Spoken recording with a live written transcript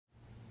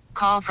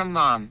Call from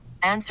mom.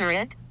 Answer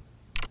it.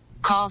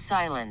 Call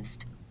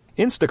silenced.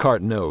 Instacart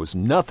knows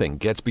nothing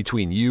gets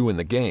between you and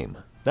the game.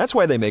 That's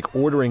why they make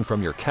ordering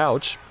from your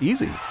couch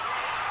easy.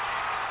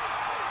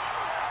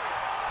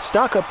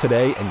 Stock up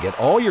today and get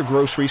all your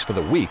groceries for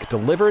the week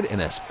delivered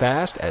in as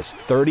fast as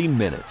 30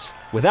 minutes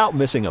without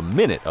missing a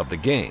minute of the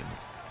game.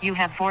 You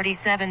have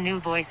 47 new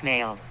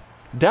voicemails.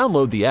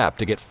 Download the app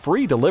to get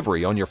free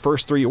delivery on your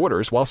first 3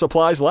 orders while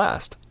supplies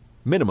last.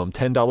 Minimum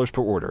 $10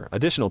 per order.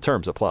 Additional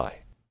terms apply.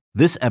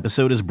 This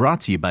episode is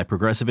brought to you by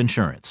Progressive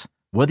Insurance.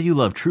 Whether you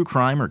love true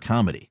crime or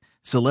comedy,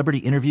 celebrity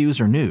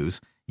interviews or news,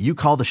 you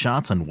call the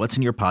shots on what's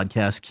in your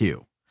podcast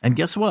queue. And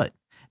guess what?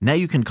 Now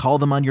you can call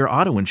them on your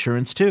auto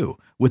insurance too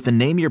with the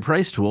Name Your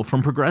Price tool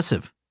from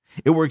Progressive.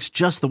 It works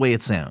just the way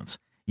it sounds.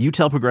 You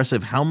tell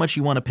Progressive how much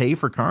you want to pay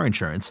for car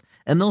insurance,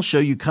 and they'll show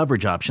you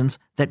coverage options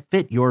that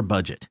fit your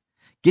budget.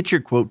 Get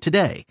your quote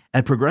today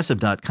at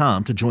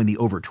Progressive.com to join the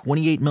over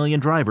 28 million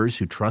drivers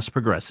who trust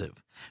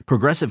Progressive.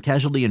 Progressive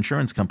Casualty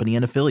Insurance Company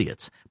and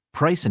Affiliates.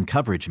 Price and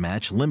coverage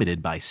match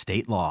limited by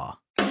state law.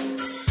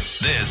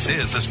 This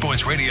is the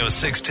Sports Radio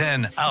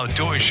 610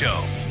 Outdoor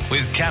Show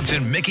with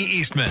Captain Mickey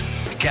Eastman.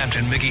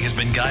 Captain Mickey has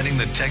been guiding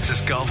the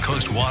Texas Gulf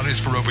Coast waters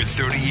for over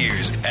 30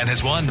 years and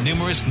has won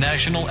numerous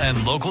national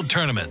and local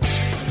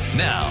tournaments.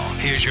 Now,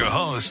 here's your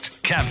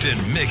host, Captain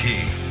Mickey.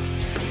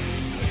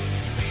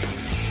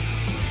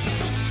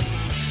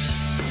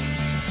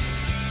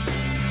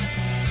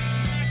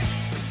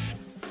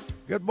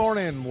 Good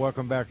morning.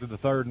 Welcome back to the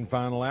third and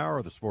final hour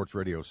of the Sports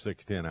Radio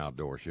 610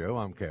 Outdoor Show.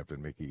 I'm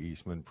Captain Mickey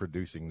Eastman.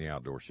 Producing the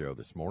Outdoor Show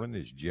this morning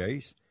is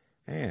Jace.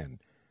 And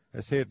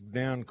let's head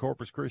down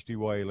Corpus Christi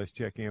way. Let's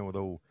check in with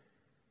old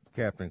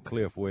Captain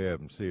Cliff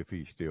Webb and see if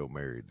he's still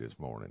married this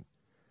morning.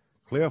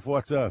 Cliff,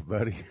 what's up,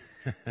 buddy?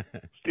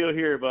 Still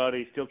here,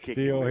 buddy. Still kicking.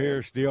 Still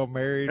here, still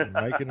married, and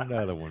making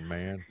another one,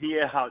 man.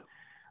 Yeah,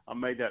 I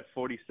made that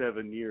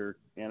 47-year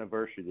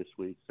anniversary this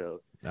week,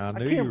 so I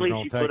knew you were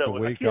going to take a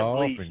week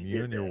off, and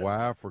you and your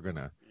wife were going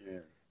to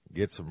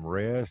get some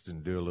rest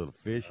and do a little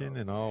fishing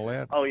and all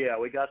that. Oh yeah,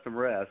 we got some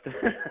rest.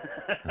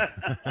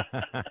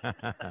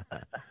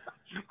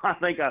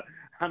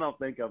 I don't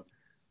think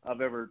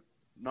I've ever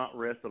not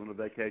rested on a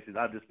vacation.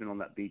 I've just been on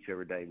that beach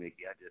every day,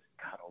 Mickey.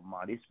 God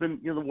almighty, it's been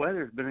the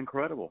weather's been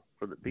incredible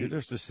for the beach. You're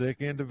just a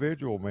sick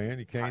individual, man.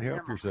 You can't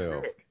help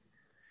yourself. Sick.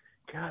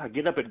 God, I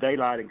get up at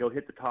daylight and go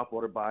hit the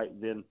topwater bite,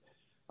 and then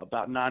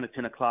about 9 to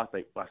 10 o'clock,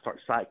 I start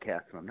sight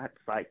casting them. That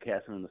sight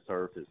casting in the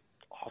surf is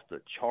off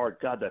the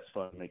chart. God, that's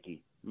fun,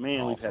 Mickey.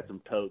 Man, awesome. We've had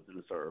some toads in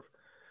the surf.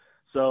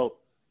 So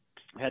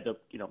I had the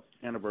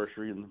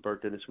anniversary and the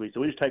birthday this week.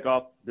 So we just take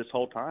off this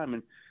whole time.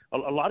 And a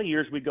lot of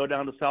years we go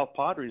down to South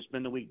Padre and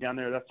spend the week down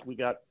there. We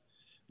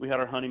had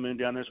our honeymoon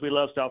down there. So we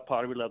love South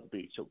Padre. We love the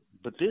beach. So,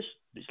 but these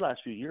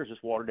last few years, this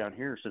water down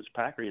here since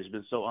Packery has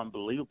been so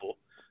unbelievable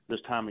this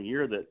time of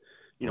year that,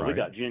 right. We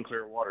got gin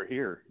clear water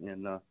here.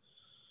 And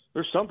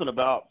there's something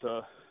about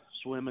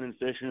swimming and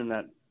fishing in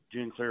that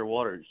gin clear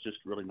water. It's just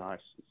really nice.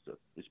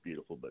 It's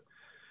beautiful. But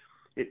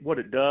what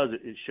it does,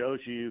 it shows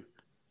you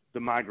the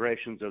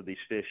migrations of these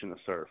fish in the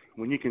surf.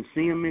 When you can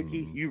see them,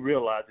 Mickey, you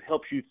realize it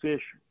helps you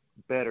fish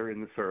better in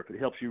the surf. It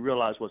helps you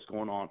realize what's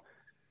going on.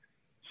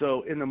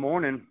 So in the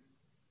morning,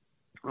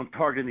 I'm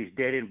targeting these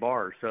dead-end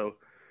bars. So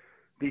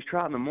these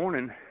trout in the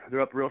morning, they're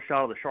up real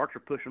shallow. The sharks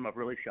are pushing them up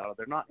really shallow.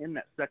 They're not in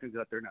that second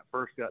gut. They're in that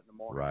first gut in the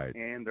morning. Right.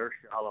 And they're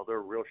shallow.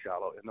 They're real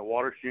shallow. And the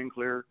water's gin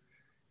clear.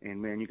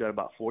 And, man, you got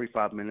about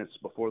 45 minutes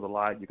before the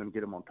light, you're going to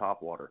get them on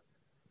top water.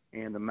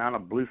 And the amount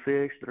of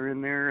bluefish that are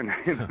in there and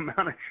the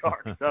amount of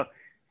sharks. So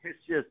it's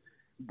just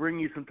bring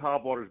you some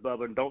top waters,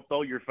 Bubba, and don't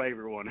throw your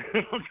favorite one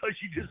because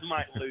you just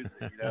might lose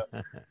it,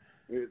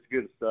 It's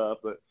good stuff.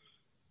 But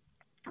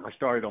I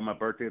started on my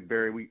birthday at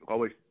Barry. We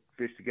always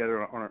fish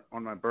together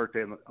on my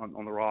birthday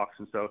on the rocks.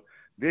 And so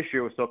this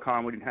year was so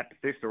calm we didn't have to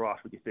fish the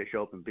rocks. We could fish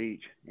open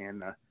beach.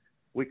 And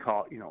we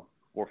caught, 4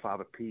 or 5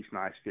 apiece,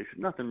 nice fish.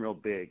 Nothing real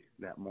big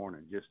that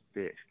morning, just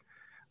fish.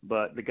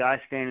 But the guy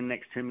standing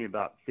next to me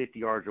about 50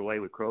 yards away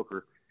with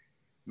croaker,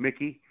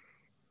 Mickey,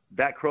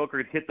 that croaker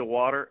had hit the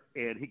water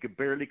and he could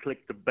barely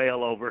click the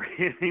bail over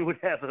and he would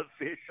have a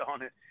fish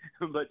on it.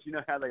 But you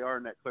know how they are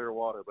in that clear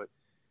water. But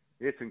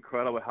it's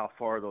incredible how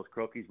far those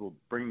croakies will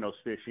bring those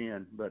fish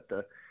in. But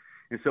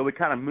and so we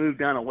kind of moved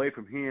down away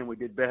from him. We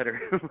did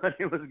better, but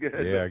it was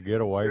good. Yeah,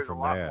 get away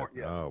from that. More,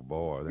 Oh,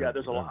 boy.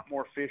 There's a lot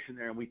more fish in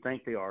there, and we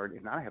think they are.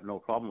 And I have no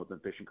problem with them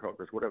fishing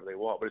croakers, whatever they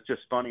want. But it's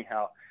just funny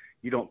how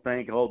you don't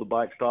think, the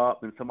bite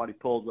stopped, and somebody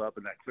pulls up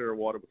in that clear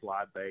water with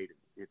live bait.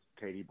 It's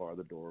Katie bar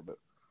the door. But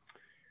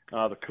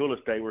the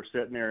coolest day, we're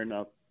sitting there, and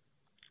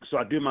so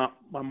I do my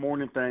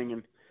morning thing,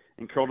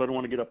 and Carol doesn't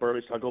want to get up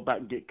early, so I go back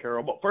and get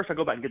Carol. But first I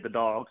go back and get the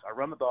dogs. I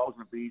run the dogs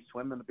on the beach,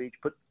 swim on the beach,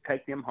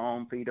 take them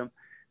home, feed them,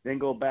 then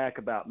go back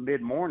about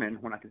mid-morning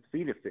when I can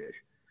see the fish.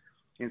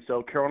 And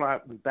so Carol and I,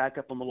 we back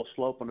up on the little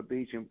slope on the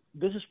beach. And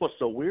this is what's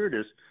so weird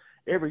is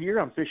every year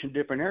I'm fishing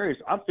different areas.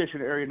 I'm fishing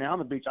an area now on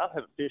the beach I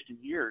haven't fished in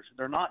years.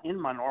 They're not in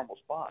my normal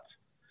spots.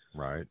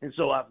 Right. And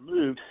so I've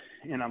moved,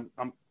 and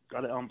I'm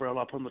got an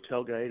umbrella up on the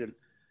tailgate, and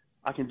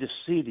I can just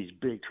see these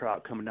big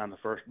trout coming down the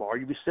first bar.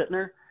 You'd be sitting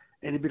there,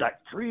 and it'd be like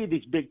 3 of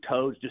these big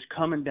toads just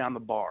coming down the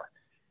bar.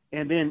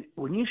 And then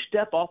when you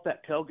step off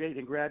that tailgate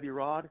and grab your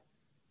rod,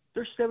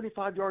 they're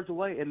 75 yards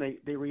away, and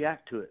they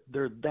react to it.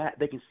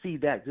 They can see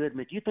that good.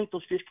 Do you think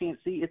those fish can't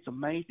see? It's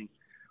amazing.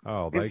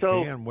 Oh, they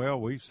can.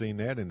 Well, we've seen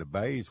that in the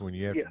bays when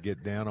you have to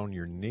get down on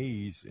your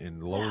knees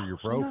and lower your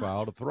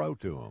profile to throw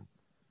to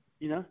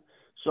them.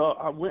 So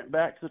I went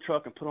back to the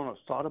truck and put on a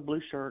solid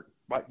blue shirt,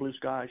 bright blue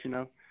skies,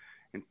 and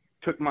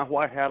took my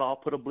white hat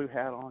off, put a blue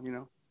hat on,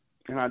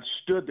 and I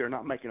stood there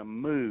not making a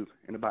move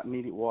in about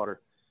knee-deep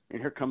water.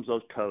 And here comes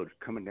those toads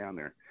coming down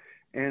there.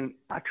 And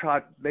I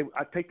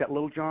take that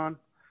Little John,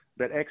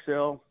 that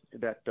XL,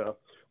 that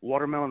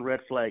watermelon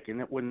red flake,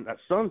 and when that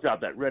sun's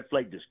out, that red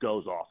flake just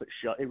goes off.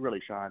 It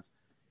really shines.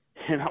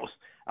 And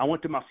I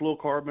went to my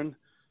fluorocarbon,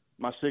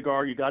 my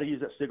cigar. You got to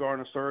use that cigar in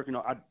the surf.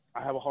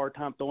 I have a hard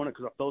time throwing it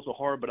because I throw so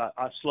hard, but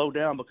I slow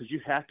down because you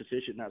have to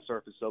fish it in that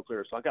surf. It's so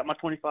clear. So I got my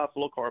 25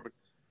 fluorocarbon.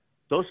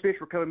 Those fish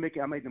were coming,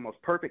 Mickey. I made the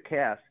most perfect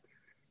cast.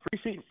 3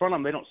 feet in front of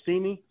them, they don't see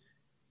me.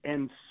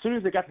 And as soon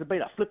as they got to the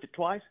bait, I flipped it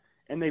twice,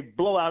 and they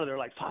blow out of there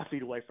like 5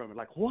 feet away from it.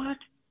 Like, what?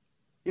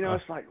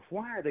 It's like,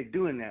 why are they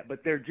doing that?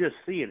 But they're just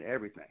seeing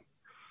everything.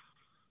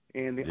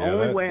 And the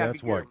only way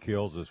that's what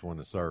kills us when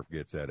the surf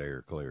gets that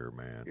air clear,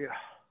 man. Yeah,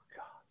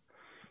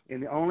 God.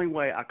 And the only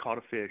way I caught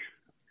a fish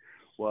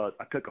was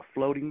I took a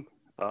floating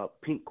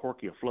pink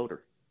corky, a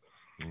floater,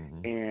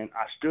 and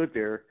I stood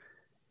there.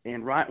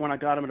 And right when I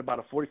got them at about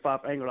a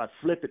 45 angle, I'd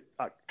flip it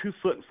 2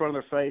 foot in front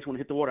of their face. When it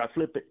hit the water, I'd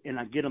flip it, and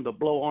I'd get them to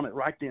blow on it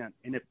right then.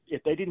 And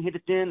if they didn't hit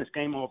it then, it's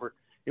game over.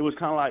 It was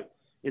kind of like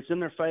it's in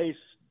their face.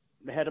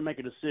 They had to make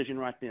a decision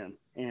right then.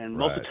 And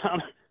most of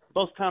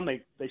the time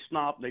they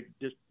snop, they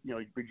just,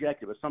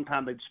 reject it. But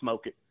sometimes they'd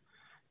smoke it.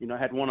 I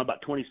had one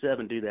about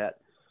 27 do that.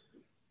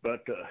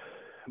 But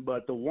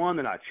the one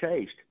that I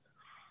chased,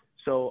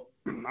 so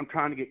I'm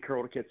trying to get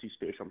Carol to catch these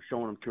fish. I'm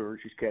showing them to her.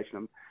 She's catching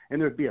them. And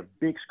there'd be a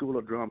big school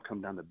of drum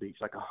come down the beach,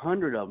 like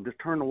 100 of them, just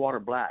turn the water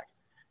black.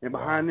 And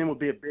behind them would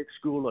be a big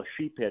school of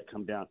sheephead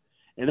come down.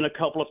 And then a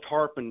couple of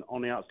tarpon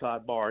on the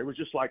outside bar. It was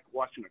just like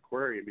watching an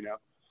aquarium,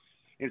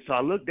 And so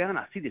I looked down,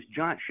 I see this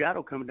giant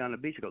shadow coming down the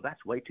beach. I go,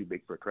 that's way too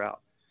big for a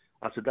trout.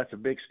 I said, that's a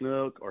big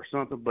snook or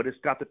something, but it's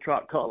got the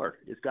trout color.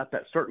 It's got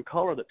that certain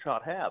color that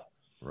trout have.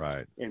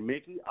 Right. And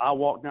Mickey, I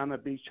walked down the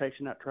beach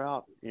chasing that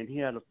trout, and he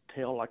had a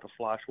tail like a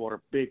fly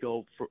swatter, big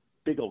old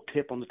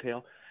tip on the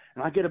tail.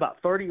 And I get about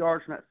 30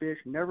 yards from that fish,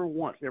 never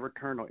once ever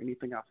turned on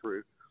anything I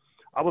threw.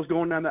 I was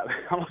going down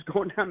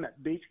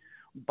that beach,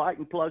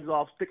 biting plugs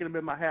off, sticking them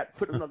in my hat,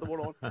 putting another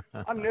one on.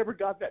 I never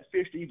got that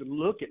fish to even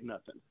look at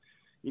nothing.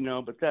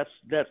 But that's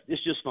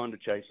it's just fun to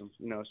chase them.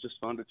 It's just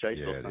fun to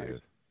chase those things.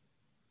 Is.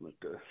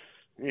 But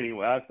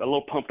anyway, I was a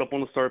little pumped up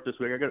on the surf this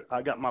week.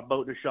 I got my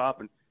boat in the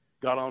shop and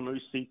got all new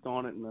seats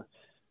on it and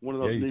one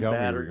of those new batteries. Yeah, you told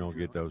me you were going to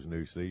get those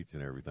new seats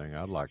and everything.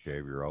 I'd like to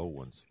have your old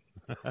ones.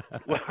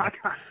 Well,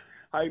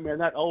 hey man,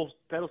 that old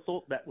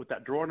pedestal with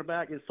that drawer in the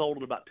back, it sold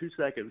in about 2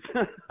 seconds.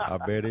 I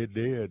bet it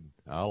did.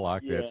 I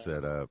like that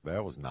setup.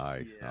 That was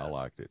nice. Yeah. I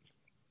liked it.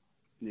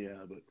 Yeah,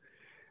 but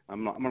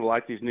I'm going to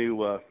like these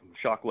new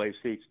Shockwave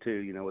seats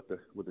too.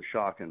 With the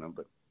shock in them.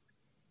 But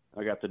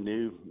I got the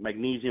new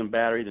magnesium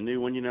battery, the new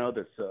one.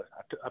 That's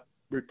I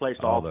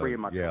replaced all 3 of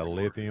my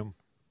lithium.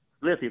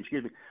 Lithium,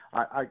 excuse me.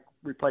 I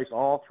replaced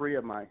all 3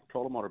 of my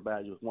trolling motor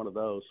batteries with one of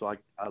those, so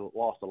I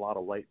lost a lot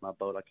of weight in my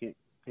boat. I can't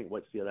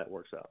wait to see how that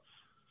works out.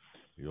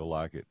 You'll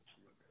like it.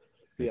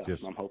 It's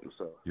just, I'm hoping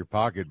so. Your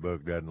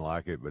pocketbook doesn't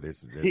like it, but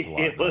it's a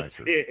lot it was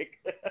nicer. Big.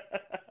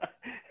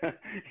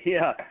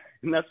 Yeah,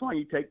 and that's why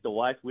you take the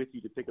wife with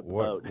you to pick up the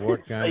boat.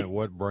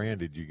 What brand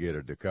did you get?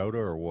 A Dakota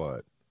or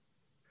what?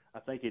 I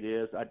think it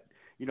is.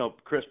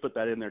 Chris put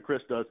that in there.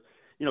 Chris does.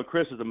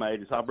 Chris is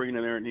amazing. So I bring it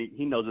in there, and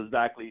he knows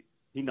exactly.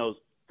 He knows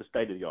the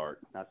state of the art.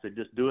 I said,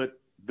 just do it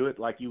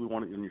like you would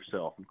want it in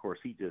yourself. And of course,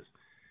 he just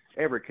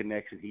every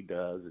connection he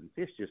does, and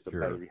it's just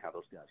amazing how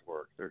those guys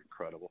work. They're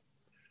incredible.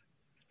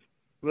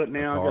 But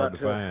now it's hard to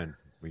find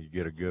when you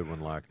get a good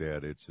one like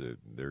that.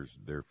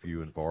 They're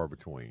few and far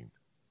between.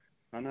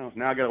 I know.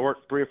 Now I got to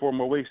work 3 or 4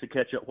 more weeks to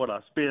catch up what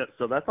I spent,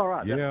 so that's all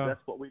right. Yeah.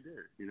 That's what we do.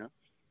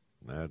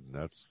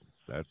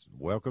 That's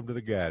welcome to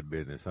the guide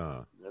business,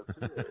 huh?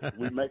 That's it.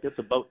 We make it,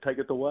 the boat take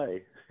it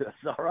away. That's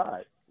all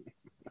right.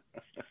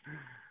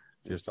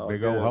 Just a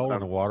big old hole in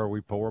the water we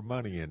pour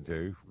money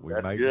into. We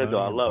that's make good, money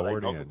I and love pour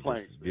it. it in.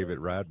 Just give it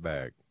right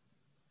back.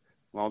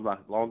 As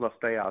long as I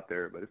stay out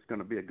there, but it's going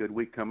to be a good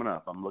week coming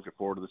up. I'm looking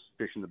forward to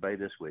fishing the bay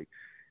this week.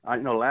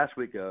 Last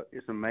week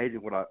it's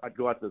amazing what I'd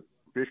go out to the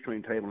fish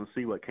cleaning table and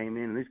see what came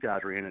in, and these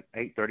guys are in at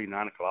 8:30,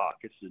 9 o'clock.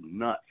 It's just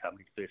nuts how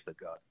many fish they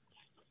got.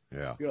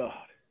 Yeah. God.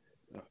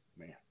 Oh,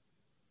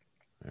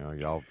 man.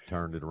 Y'all have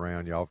turned it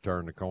around. Y'all have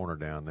turned the corner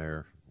down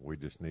there. We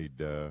just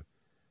need a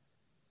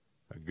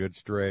good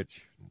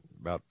stretch,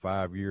 about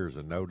 5 years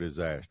of no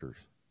disasters.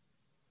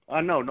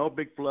 I know, no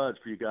big floods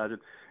for you guys.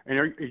 And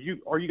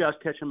are you guys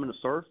catching them in the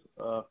surf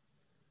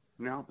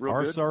now?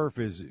 Our surf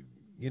is,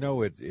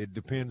 it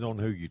depends on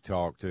who you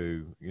talk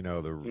to.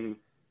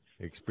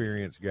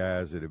 experienced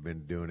guys that have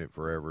been doing it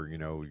forever,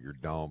 your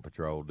Dawn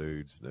Patrol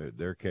dudes,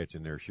 they're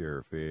catching their share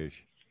of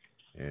fish.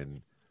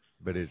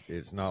 But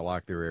it's not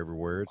like they're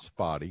everywhere. It's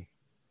spotty.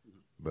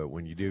 But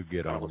when you do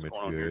get on them, it's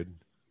good.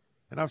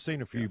 And I've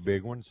seen a few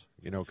big ones,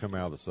 come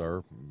out of the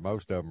surf.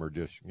 Most of them are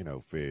just,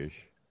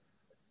 fish.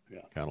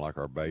 Yeah. Kind of like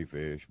our bay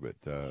fish, but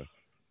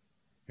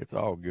it's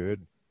all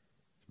good.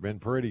 It's been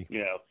pretty.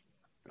 Yeah.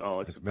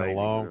 Oh, it's been a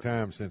long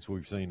time since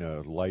we've seen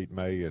a late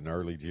May and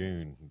early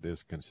June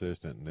this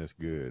consistent and this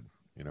good.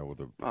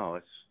 With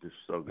it's just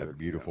so good. That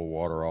beautiful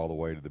water all the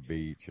way to the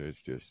beach.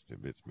 It's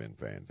been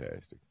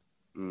fantastic.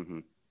 Mm-hmm.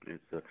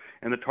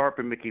 And the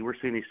tarpon, Mickey, we're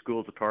seeing these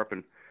schools of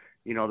tarpon.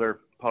 They're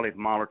probably a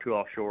mile or two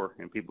offshore,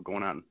 and people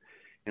going out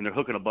and they're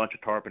hooking a bunch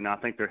of tarpon. Now I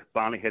think they're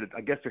finally headed.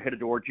 I guess they're headed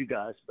towards you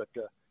guys, but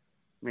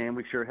man,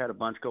 we sure had a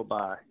bunch go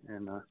by,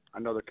 and I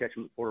know they're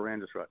catching Port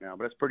Aransas right now.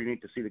 But it's pretty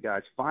neat to see the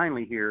guys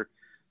finally here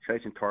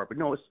chasing tarpon.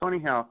 No, it's funny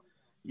how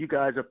you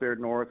guys up there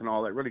north and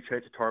all that really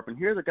chase the tarpon.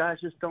 Here, the guys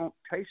just don't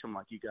chase them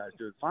like you guys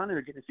do. Finally,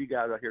 they're getting a few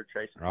guys out here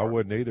chasing tarpon. I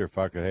wouldn't either if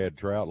I could have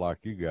trout like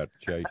you got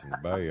chasing the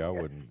bay. I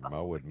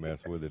wouldn't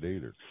mess with it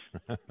either.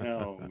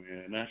 Oh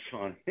man, that's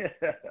funny.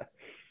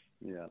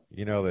 Yeah.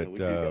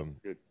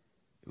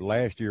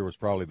 Last year was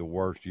probably the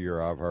worst year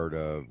I've heard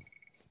of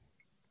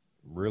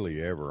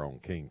really ever on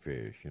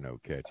kingfish,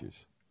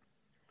 catches.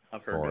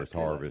 As far as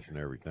harvest and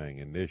everything.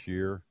 And this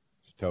year,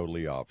 it's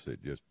totally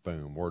opposite. Just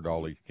boom, where'd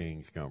all these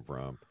kings come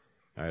from?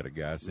 I had a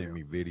guy send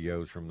me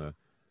videos from the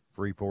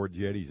Freeport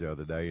jetties the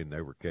other day, and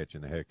they were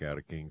catching the heck out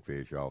of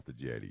kingfish off the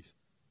jetties,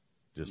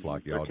 just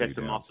like y'all do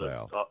down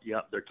south.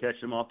 They're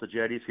catching them off the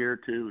jetties here,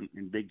 too,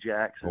 in Big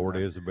Jacks. Port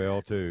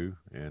Isabel, too,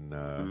 and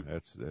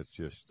that's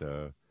just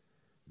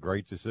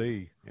great to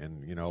see.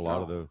 And, a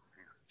lot of the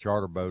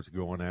charter boats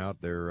going out,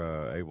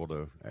 they're able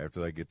to, after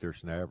they get their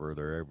snapper,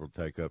 they're able to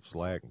take up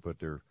slack and put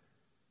their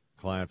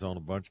clients on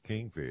a bunch of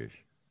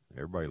kingfish.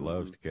 Everybody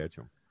loves to catch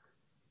them.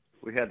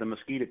 We had the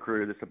mosquito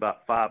crew. There's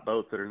about 5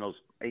 boats that are in those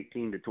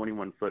 18 to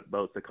 21-foot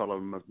boats. They call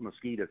them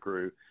mosquito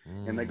crew.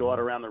 And they go out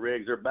around the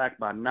rigs. They're back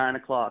by 9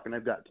 o'clock, and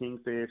they've got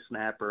kingfish,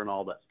 snapper, and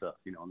all that stuff.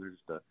 And they're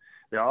just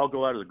they all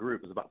go out as a group.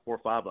 There's about 4 or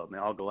 5 of them.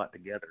 They all go out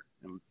together.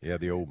 And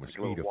the old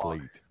mosquito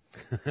fleet.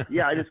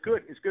 Yeah, it's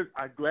good. It's good.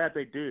 I'm glad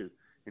they do.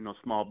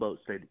 Small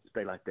boats stay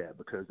like that,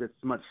 because it's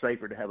much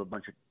safer to have a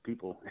bunch of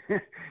people.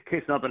 In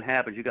case something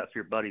happens, you got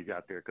your buddies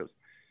out there, because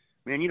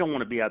man, you don't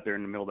want to be out there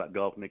in the middle of that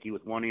Gulf, Mickey,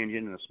 with one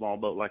engine and a small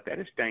boat like that.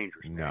 It's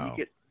dangerous. No,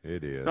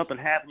 it is. Something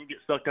happens, you get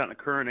sucked out in the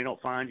current, they don't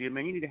find you.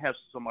 Man, you need to have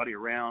somebody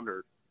around,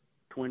 or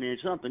twin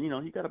inch something.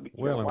 You got to be.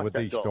 Well, and with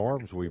these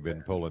storms we've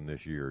been pulling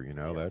this year,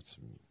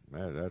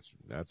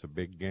 that's a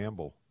big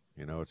gamble.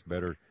 It's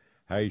better.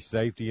 Hey,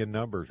 safety in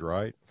numbers,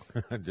 right?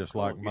 Just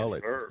like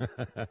mullet.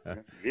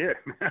 Yeah,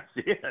 that's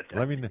it.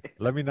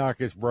 Let me knock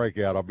this break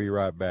out. I'll be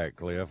right back,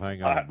 Cliff.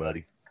 Hang on,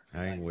 buddy.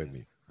 Hang with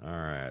me. All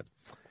right.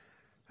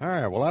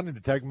 Well, I need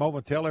to take a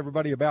moment to tell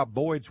everybody about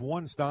Boyd's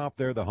One Stop.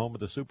 They're the home of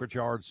the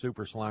supercharged,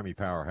 super slimy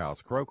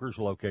powerhouse croakers,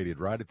 located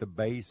right at the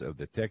base of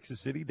the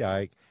Texas City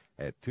Dike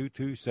at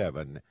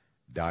 227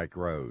 Dike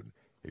Road.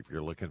 If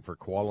you're looking for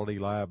quality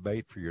live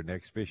bait for your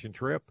next fishing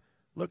trip,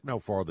 look no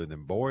farther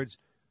than Boyd's.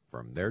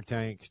 From their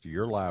tanks to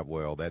your live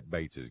well, that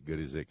bait's as good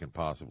as it can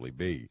possibly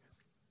be.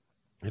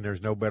 And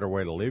there's no better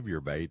way to live your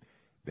bait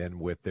than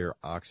with their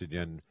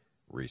oxygen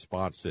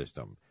response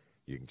system.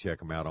 You can check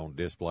them out on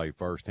display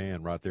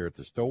firsthand right there at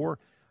the store,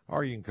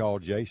 or you can call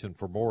Jason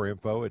for more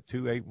info at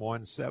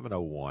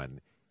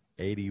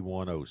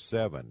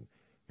 281-701-8107.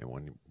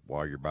 And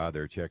while you're by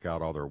there, check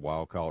out all their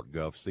wild-caught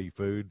Gulf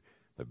seafood,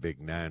 the big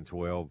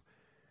 912,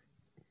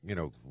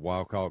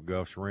 wild-caught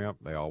Gulf shrimp.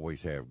 They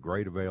always have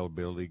great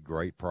availability,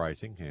 great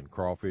pricing, and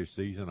crawfish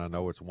season, I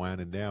know it's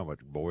winding down,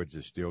 but Boyd's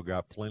has still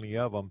got plenty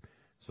of them,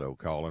 so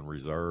call and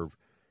reserve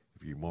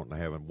if you want to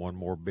have one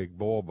more big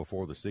boil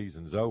before the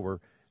season's over.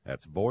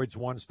 That's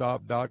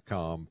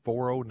Boyd'sOneStop.com,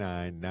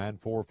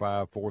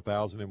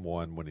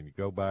 409-945-4001. When you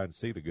go by and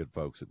see the good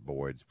folks at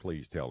Boyd's,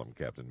 please tell them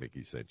Captain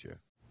Mickey sent you.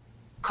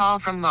 Call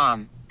from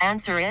mom.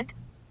 Answer it.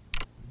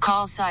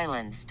 Call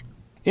silenced.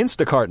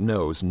 Instacart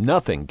knows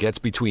nothing gets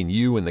between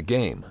you and the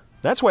game.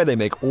 That's why they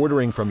make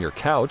ordering from your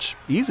couch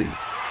easy.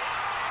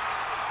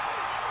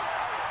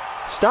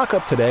 Stock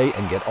up today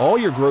and get all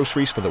your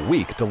groceries for the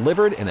week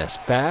delivered in as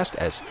fast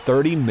as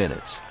 30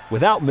 minutes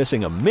without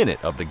missing a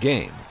minute of the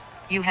game.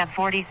 You have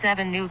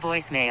 47 new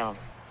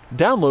voicemails.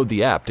 Download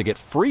the app to get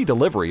free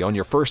delivery on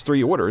your first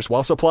 3 orders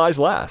while supplies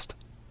last.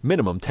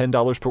 Minimum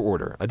 $10 per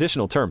order.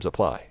 Additional terms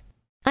apply.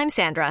 I'm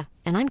Sandra,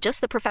 and I'm just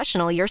the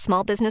professional your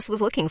small business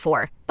was looking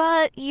for.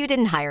 But you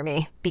didn't hire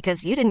me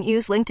because you didn't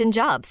use LinkedIn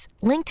Jobs.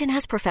 LinkedIn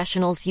has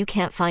professionals you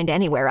can't find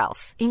anywhere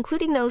else,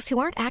 including those who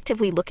aren't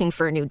actively looking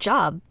for a new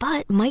job,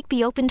 but might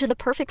be open to the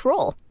perfect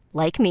role,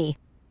 like me.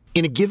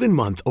 In a given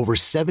month, over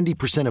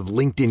 70% of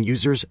LinkedIn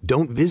users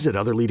don't visit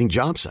other leading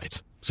job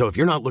sites. So if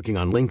you're not looking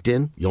on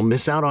LinkedIn, you'll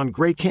miss out on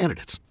great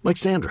candidates like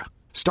Sandra.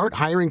 Start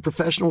hiring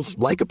professionals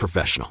like a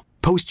professional.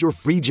 Post your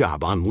free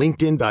job on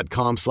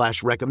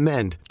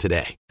linkedin.com/recommend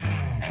today.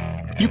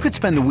 You could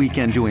spend the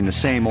weekend doing the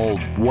same old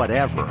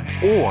whatever,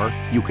 or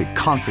you could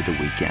conquer the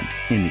weekend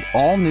in the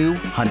all-new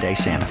Hyundai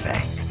Santa Fe.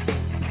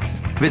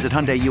 Visit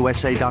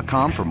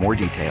HyundaiUSA.com for more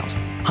details.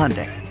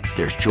 Hyundai,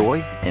 there's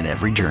joy in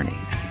every journey.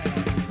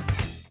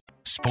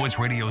 Sports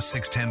Radio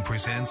 610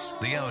 presents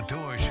The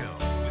Outdoor Show.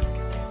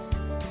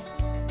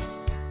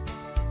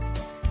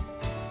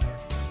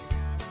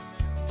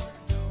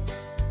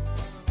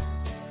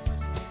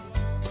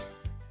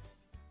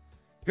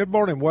 Good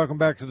morning. Welcome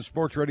back to the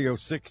Sports Radio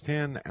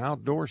 610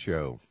 Outdoor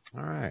Show.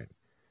 All right.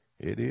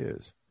 It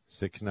is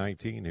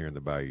 6:19 here in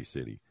the Bayou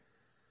City.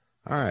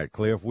 All right,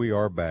 Cliff, we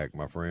are back,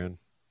 my friend.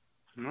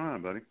 All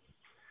right, buddy.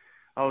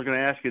 I was going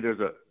to ask you, there's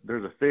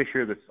a fish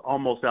here that's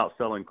almost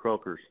outselling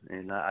croakers,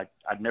 and I'd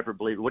never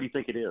believe it. What do you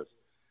think it is?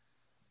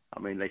 I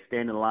mean, they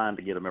stand in line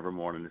to get them every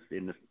morning.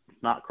 It's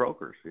not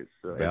croakers. It's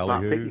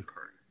not piggy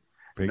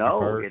perch. No,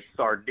 perch. It's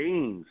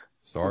sardines.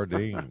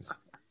 Sardines.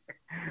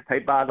 They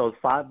buy those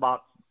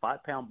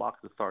 5-pound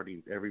box of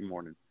sardines every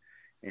morning,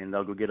 and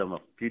they'll go get them a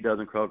few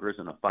dozen croakers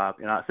and a 5.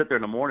 And I sit there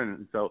in the morning,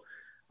 and so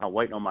I'm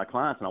waiting on my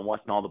clients, and I'm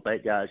watching all the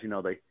bait guys. You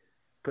know, they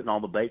putting all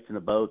the baits in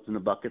the boats and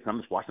the buckets. I'm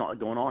just watching all that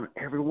going on, and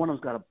every one of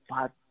them's got a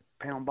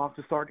 5-pound box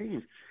of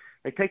sardines.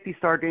 They take these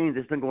sardines.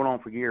 It's been going on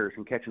for years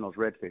and catching those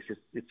redfish.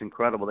 It's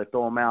incredible. They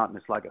throw them out, and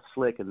it's like a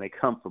slick, and they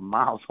come from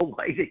miles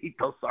away to eat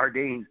those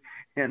sardines.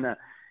 And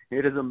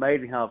it is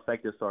amazing how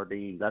effective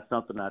sardines. That's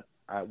something that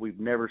we've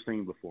never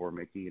seen before,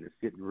 Mickey, and it's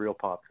getting real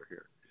popular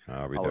here.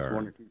 I'll be I was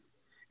wondering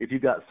if you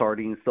got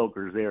sardine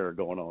soakers there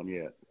going on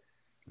yet.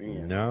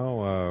 Man.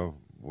 No,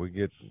 we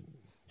get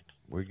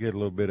a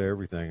little bit of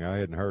everything. I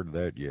hadn't heard of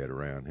that yet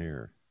around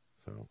here.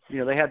 So you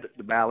know, they had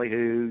the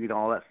ballyhoo, you know,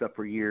 all that stuff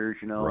for years,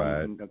 you know,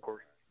 right. And of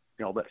course,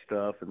 you know, all that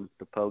stuff and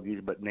the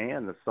pogies. But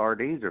man, the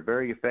sardines are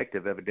very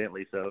effective,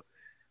 evidently. So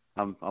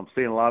I'm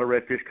seeing a lot of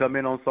redfish come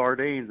in on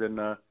sardines,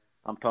 and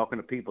I'm talking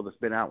to people that's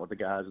been out with the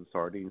guys in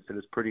sardines. And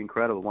it's pretty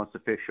incredible. Once the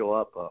fish show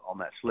up on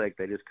that slick,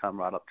 they just come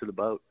right up to the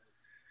boat.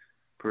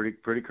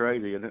 Pretty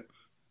crazy, isn't it?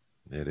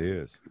 It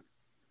is.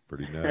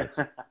 Pretty nuts.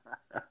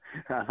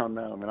 I don't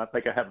know, man. I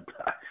think I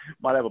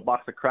might have a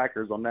box of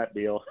crackers on that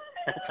deal.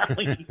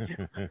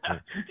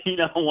 You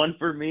know, one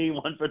for me,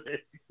 one for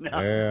this. No,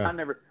 yeah.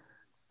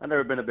 I've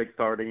never been a big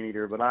sardine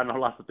eater, but I know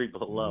lots of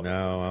people that love them.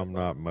 No, I'm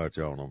not much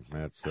on them.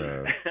 That's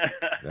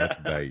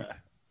bait.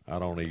 I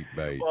don't eat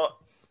bait. Well,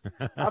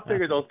 I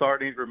figured those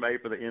sardines were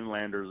made for the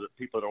inlanders, that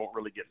people don't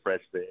really get fresh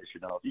fish.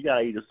 You know, if you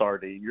gotta eat a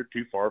sardine, you're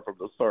too far from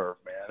the surf,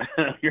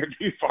 man. You're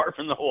too far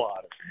from the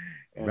water.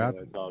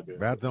 It's all good.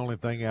 About the only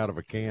thing out of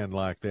a can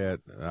like that.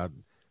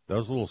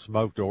 Those little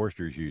smoked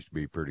oysters used to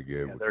be pretty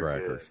good with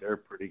crackers. Good. They're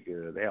pretty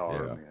good. They are,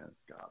 yeah. Man.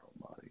 God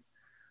Almighty.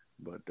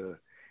 But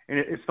and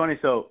it's funny.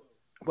 So,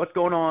 what's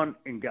going on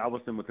in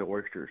Galveston with the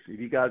oysters? Have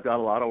you guys got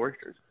a lot of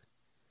oysters?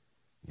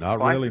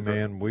 Not really,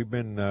 man. We've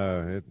been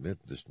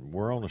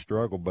we're on the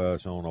struggle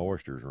bus on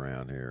oysters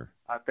around here.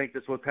 I think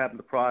that's what's happened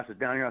to prices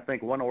down here. I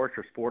think one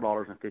oyster is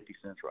 $4.50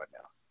 right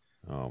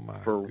now. Oh my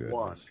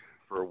goodness.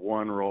 For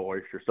one raw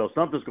oyster. So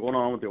something's going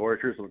on with the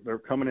oysters. They're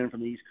coming in from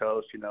the East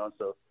Coast, you know. And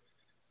so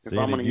see,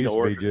 and it used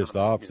to be just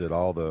opposite.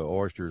 All the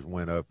oysters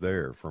went up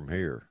there from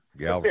here.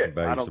 Galveston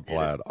Bay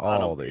supplied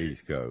all the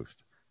East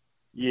Coast.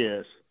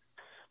 Yes,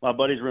 my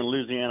buddies were in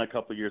Louisiana a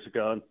couple of years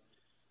ago,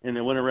 and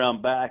they went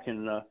around back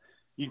and.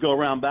 You go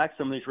around back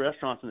some of these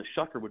restaurants, and the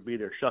shucker would be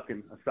there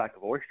shucking a sack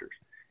of oysters.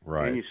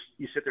 Right. And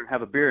you sit there and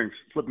have a beer and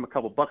flip them a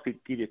couple bucks.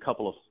 He'd give you a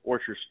couple of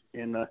oysters.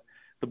 And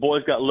the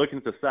boys got looking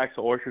at the sacks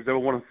of oysters.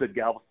 Every one of them said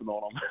Galveston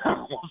on them.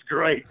 It was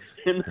great.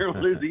 And they're in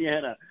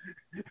Louisiana.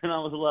 And I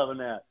was loving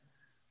that,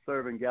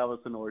 serving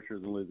Galveston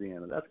oysters in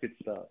Louisiana. That's good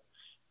stuff.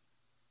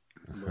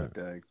 But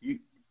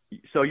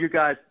so you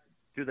guys,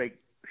 do they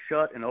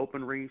shut and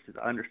open reefs? As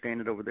I understand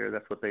it over there,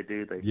 that's what they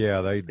do.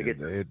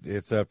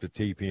 It's up to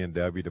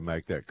TPNW to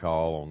make that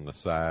call on the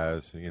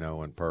size, you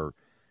know, and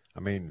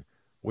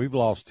we've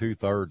lost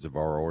 2/3 of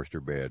our oyster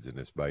beds in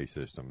this bay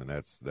system, and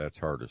that's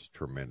hurt us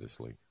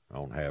tremendously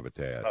on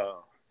habitat.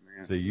 Oh,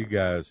 man. See,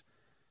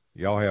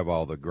 y'all have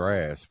all the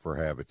grass for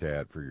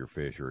habitat for your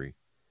fishery,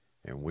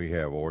 and we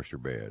have oyster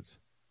beds,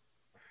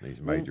 these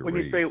major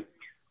reefs. You say,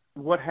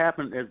 what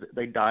happened? Is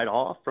they died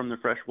off from the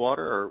fresh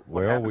water, or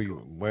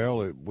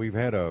we've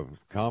had a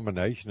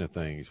combination of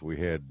things. We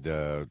had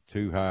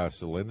too high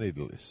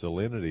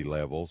salinity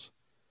levels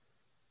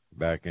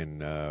back in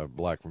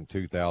like from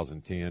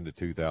 2010 to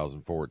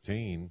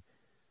 2014,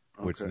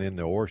 which then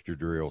the oyster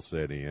drill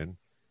set in,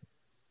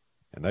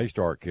 and they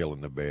start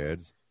killing the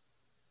beds.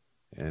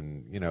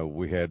 And you know,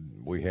 we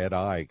had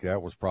Ike.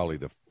 That was probably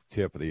the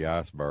tip of the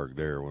iceberg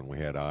there when we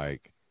had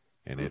Ike,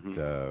 and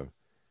it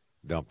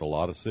dumped a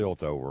lot of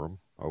silt over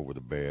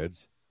the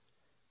beds.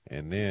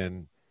 And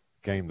then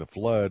came the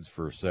floods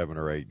for 7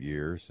 or 8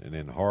 years. And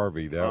then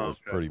Harvey, that was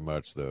pretty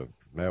much that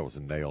was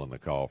a nail in the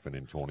coffin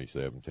in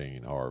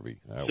 2017, Harvey.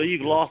 So you've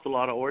lost a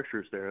lot of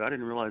oysters there. I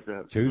didn't realize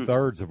that.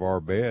 2/3 of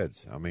our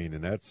beds. I mean,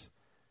 and that's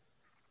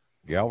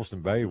Galveston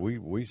Bay.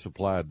 We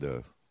supplied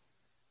the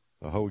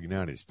whole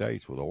United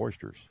States with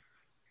oysters.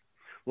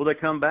 will they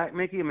come back,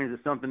 Mickey? I mean, is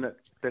it something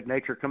that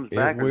nature comes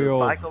back? It will.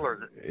 Cycle,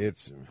 or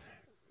is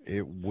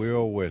it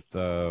will with,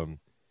 we're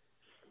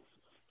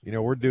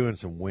doing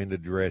some window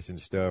dressing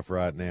stuff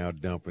right now,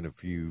 dumping a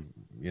few,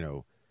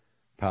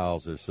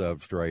 piles of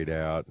substrate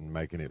out and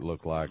making it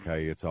look like,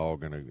 hey, it's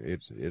going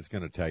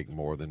to take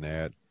more than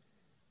that.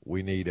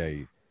 We need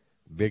a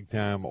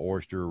big-time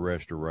oyster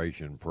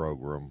restoration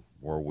program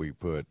where we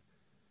put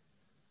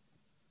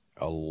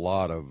a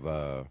lot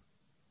of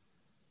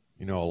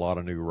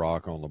new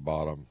rock on the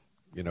bottom,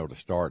 to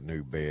start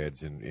new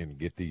beds and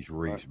get these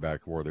reefs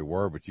back where they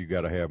were. But you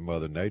got to have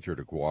Mother Nature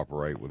to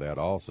cooperate with that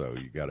also.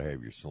 You got to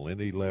have your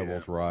salinity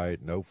levels right,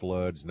 no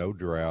floods, no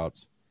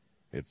droughts.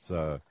 It's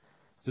a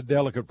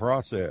delicate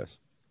process.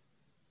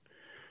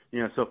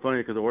 It's so funny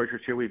because the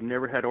oysters here, we've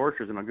never had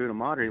oysters in Laguna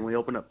Madre, and we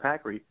opened up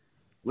Packery.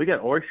 We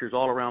got oysters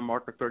all around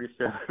Marker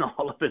 37,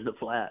 all up in the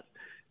flats,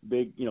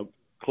 big,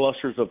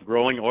 clusters of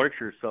growing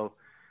oysters. So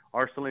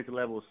our salinity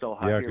level is so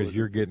high. Yeah, because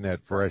you're getting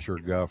that fresher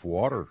Gulf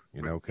water,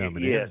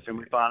 coming in. Yes, and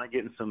we're finally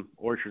getting some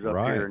oysters up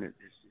here, and it's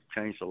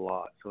changed a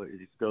lot. So it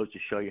just goes to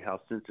show you how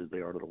sensitive they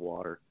are to the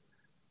water.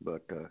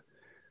 But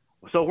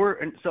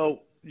so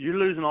you're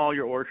losing all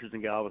your oysters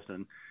in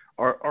Galveston.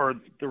 Are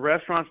the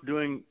restaurants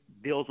doing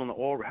deals on the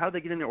oil? How do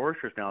they get in the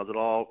oysters now? Is it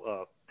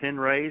all pen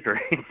raised or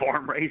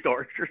farm raised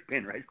oysters?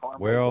 Pen raised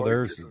farm. Well,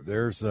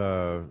 there's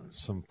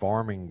some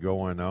farming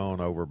going on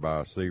over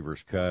by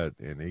Seavers Cut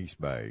in East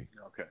Bay.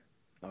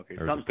 Okay.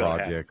 There's a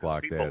project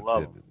like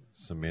that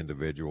some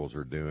individuals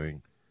are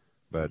doing,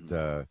 but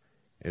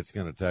it's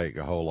going to take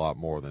a whole lot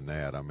more than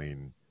that. I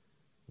mean,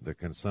 the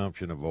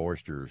consumption of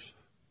oysters,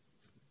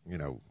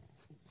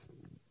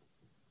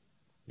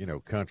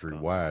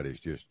 countrywide is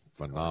just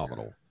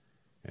phenomenal.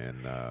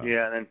 And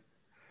and then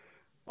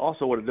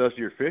also what it does to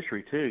your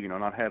fishery too,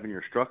 not having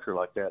your structure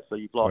like that. So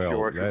you've lost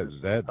your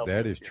oysters.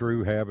 That is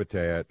true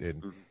habitat,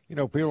 and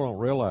people don't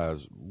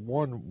realize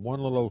one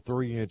little old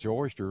 3-inch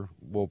oyster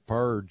will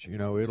purge.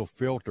 It'll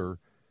filter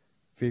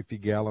 50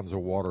 gallons of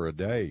water a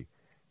day,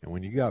 and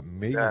when you got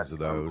millions of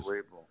those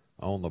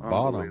on the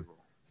bottom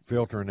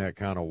filtering that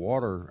kind of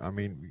water, I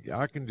mean,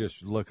 I can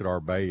just look at our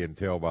bay and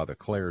tell by the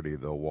clarity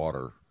of the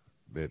water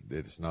that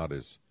it's not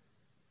as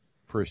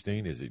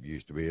pristine as it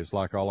used to be. It's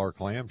like all our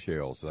clam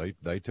shells.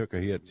 They took a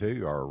hit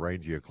too, our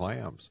rangia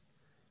clams.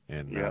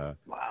 And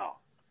wow.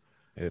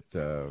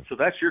 So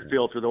that's your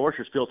filter. The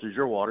oysters filters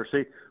your water.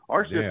 See,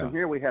 our system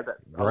here, we have that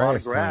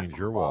grass grass cleans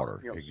your water.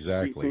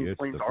 Exactly. It's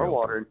cleans the our filter.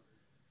 water, and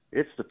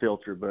it's the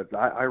filter. But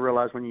I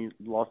realized when you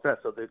lost that,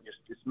 so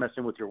it's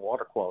messing with your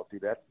water quality.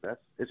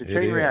 It's a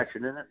chain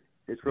reaction, isn't it?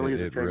 It really is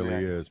a chain reaction. It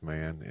really is,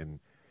 man.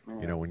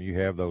 And when you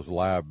have those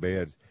live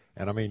beds.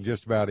 And, I mean,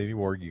 just about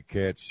anywhere you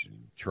catch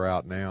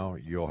trout now,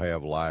 you'll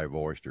have live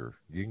oyster.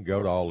 You can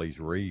go to all these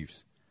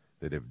reefs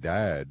that have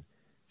died.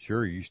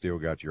 Sure, you still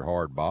got your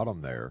hard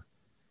bottom there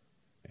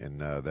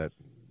and that,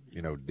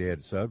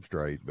 dead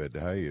substrate. But,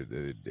 hey,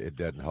 it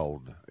doesn't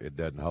hold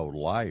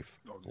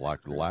life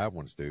like the live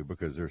ones do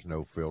because there's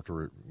no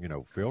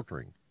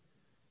filtering.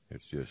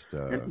 It's just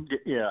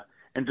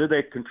And do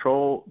they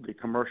control the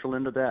commercial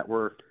end of that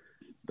where –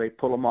 they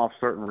pull them off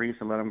certain reefs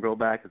and let them go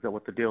back? Is that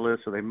what the deal is?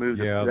 So they move.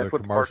 Yeah, that's the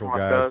what commercial the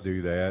guys does?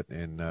 do that,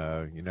 and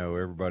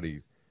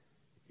everybody,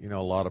 a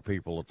lot of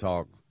people will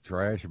talk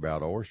trash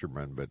about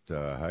oystermen, but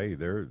hey,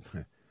 they're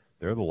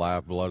the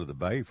lifeblood of the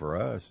bay for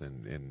us,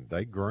 and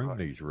they groom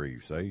these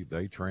reefs.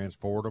 They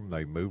transport them,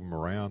 they move them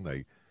around,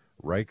 they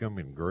rake them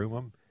and groom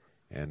them,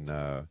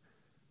 and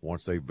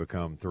once they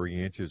become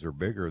 3 inches or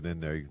bigger,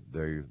 then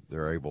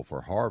they're able for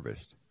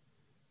harvest,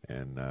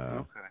 and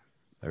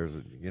there's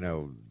a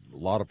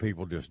lot of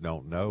people just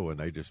don't know, and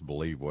they just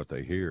believe what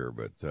they hear.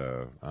 But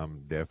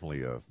I'm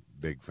definitely a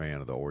big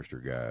fan of the oyster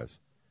guys.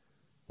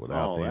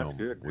 Without them,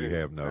 we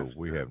have no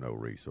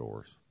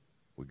resource.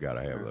 We got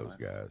to have those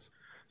guys.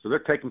 So they're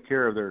taking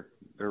care of their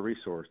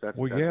resource. That's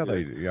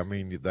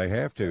they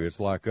have to. It's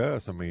like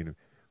us. I mean,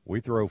 we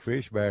throw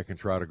fish back and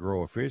try to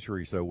grow a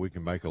fishery so we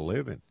can make a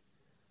living.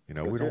 We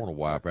don't want to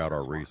wipe out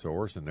our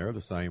resource, and they're the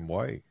same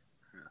way.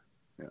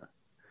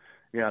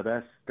 Yeah,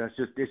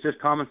 it's just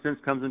common sense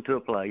comes into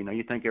play.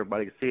 You think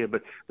everybody can see it,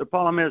 but the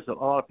problem is that a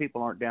lot of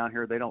people aren't down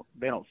here. They don't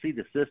see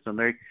the system.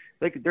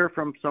 They're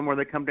from somewhere.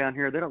 They come down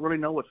here. They don't really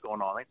know what's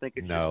going on. They think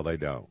it's they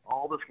don't.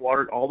 All this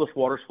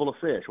water's full of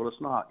fish. Well,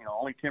 it's not.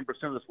 Only 10%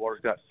 of this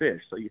water's got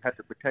fish, so you have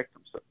to protect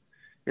them. So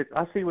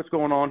I see what's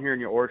going on here in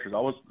your oysters. I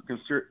was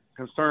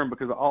concerned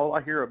because all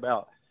I hear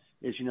about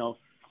is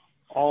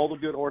all the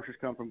good oysters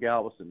come from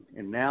Galveston,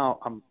 and now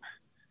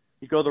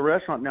you go to the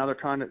restaurant now they're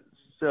trying to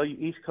sell you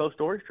East Coast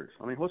oysters.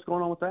 I mean, what's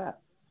going on with that?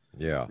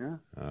 Yeah.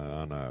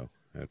 I know.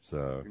 It's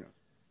tell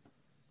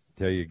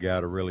you a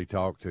guy to really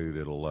talk to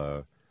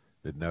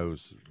that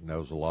knows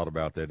a lot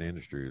about that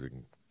industry that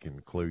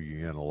can clue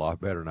you in a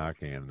lot better than I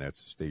can. And that's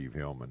Steve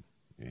Hillman.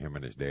 Him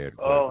and his dad.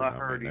 Clifford. Oh, I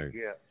heard it.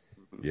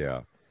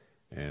 Yeah.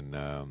 And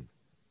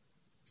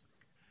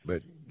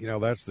but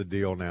that's the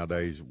deal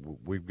nowadays.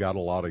 We've got a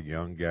lot of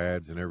young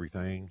guides and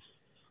everything,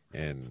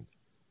 and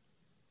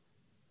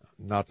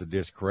not to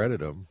discredit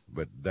them,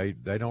 but they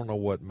don't know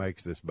what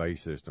makes this bay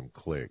system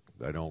click.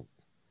 They don't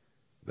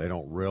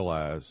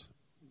realize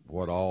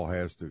what all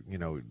has to,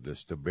 the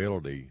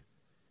stability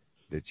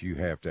that you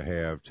have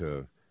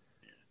to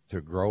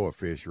grow a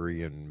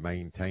fishery and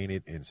maintain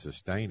it and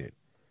sustain it.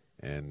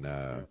 And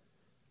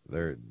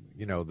you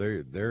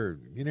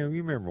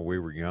remember when we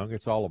were young,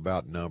 it's all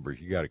about numbers.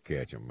 You got to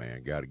catch them,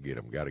 man. Got to get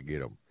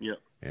them. Yep.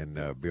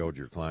 And build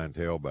your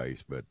clientele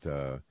base, but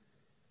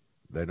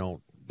they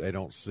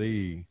don't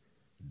see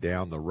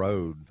down the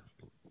road.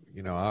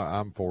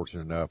 I'm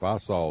fortunate enough. I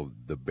saw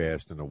the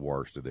best and the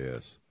worst of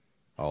this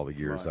all the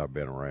years I've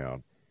been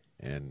around,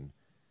 and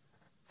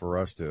for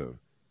us to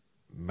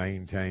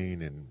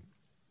maintain and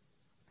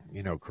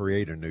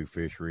create a new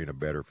fishery and a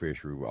better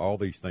fishery, all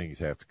these things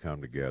have to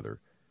come together.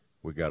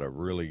 We got to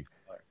really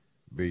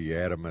be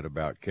adamant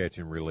about catch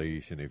and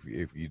release, and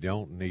if you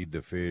don't need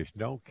the fish,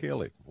 don't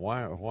kill it.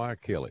 Why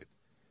kill it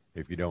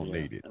if you don't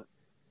need it?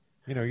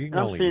 You can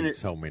only eat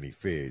so many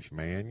fish,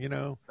 man.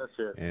 That's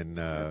it. And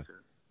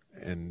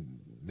and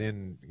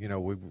then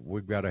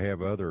we've got to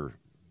have other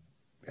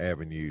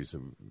avenues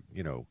of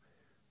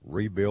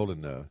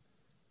rebuilding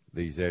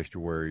these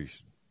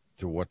estuaries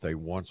to what they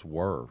once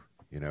were.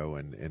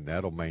 And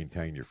that'll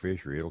maintain your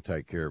fishery. It'll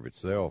take care of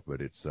itself,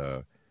 but it's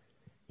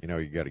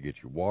you got to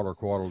get your water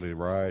quality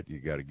right. You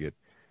got to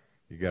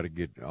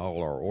get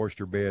all our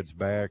oyster beds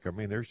back. I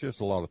mean, there's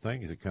just a lot of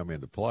things that come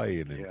into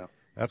play, and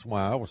that's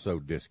why I was so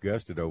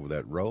disgusted over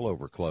that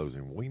rollover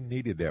closing. We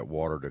needed that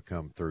water to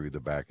come through the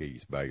back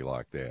East Bay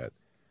like that.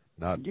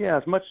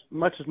 As much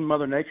as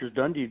Mother Nature's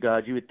done to you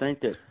guys, you would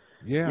think that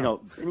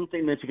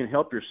anything that you can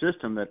help your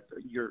system, that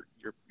your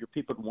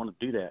people would want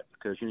to do that,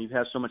 because you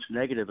have so much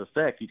negative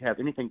effect. You'd have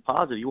anything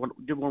positive, you want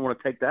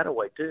to take that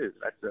away too.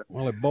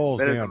 It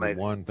boils down to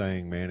one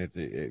thing, man. It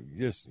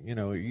just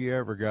you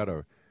ever got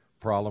a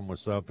problem with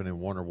something and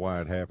wonder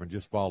why it happened,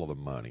 just follow the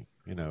money.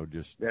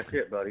 That's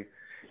it, buddy.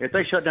 If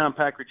they shut down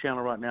Packard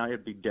Channel right now,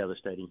 it'd be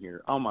devastating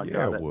here. Oh my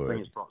God, that thing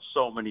has brought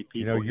so many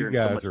people here. You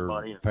guys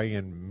are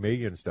paying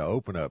millions to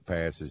open up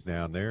passes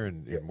down there,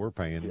 and we're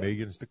paying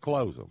millions to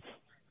close them.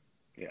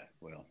 Yeah,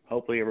 well,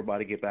 hopefully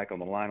everybody get back on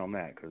the line on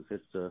that, because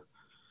it's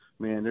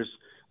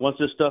once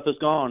this stuff is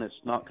gone, it's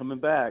not coming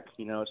back.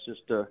 It's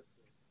just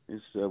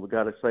we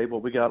got to save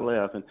what we got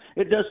left, and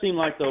it does seem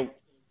like though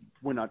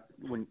when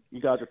you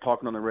guys are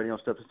talking on the radio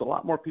and stuff, there's a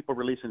lot more people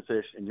releasing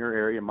fish in your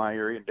area, in my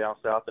area, and down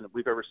south than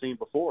we've ever seen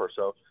before.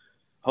 So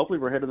hopefully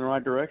we're headed in the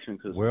right direction.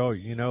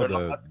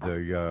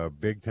 The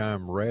big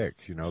time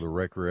wrecks, the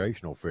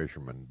recreational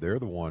fishermen, they're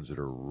the ones that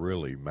are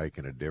really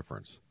making a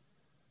difference.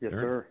 Yes,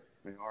 sir.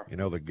 They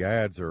are. The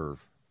guides are,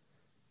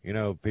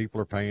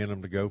 people are paying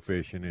them to go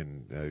fishing,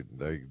 and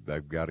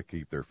they've got to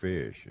keep their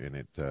fish,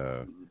 and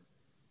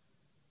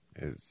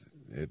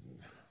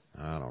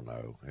I don't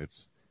know.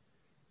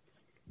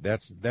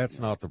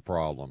 That's not the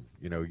problem.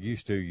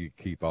 Used to you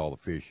keep all the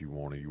fish you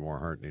wanted, you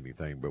weren't hurting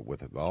anything, but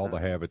with all the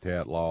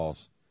habitat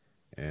loss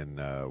and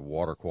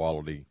water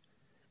quality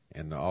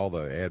and all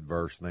the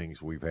adverse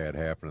things we've had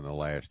happen in the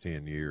last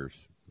 10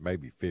 years,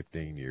 maybe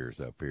 15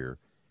 years up here,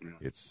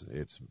 it's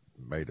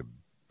made a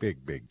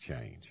big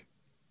change.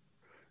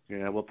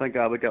 Yeah, well, thank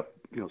God we got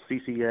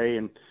CCA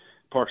and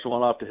Parks and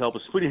Wildlife to help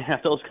us. If we didn't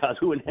have those guys,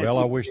 we wouldn't have. Well,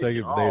 I wish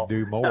they'd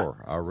do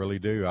more. I really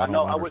do. I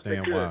don't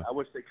understand why. I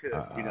wish they could.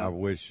 I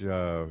wish.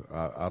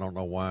 I don't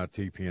know why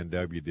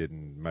TPNW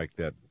didn't make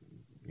that.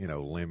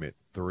 Limit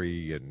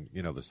 3, and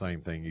the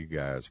same thing you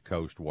guys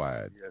coast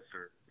wide. Yes,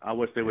 sir. I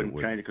wish they wouldn't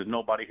change it, because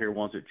nobody here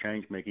wants it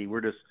changed, Mickey.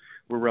 We're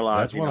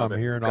realizing. That's what I'm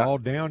hearing all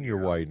down your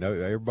way. No,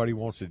 everybody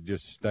wants it to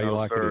just stay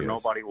like it is.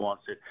 Nobody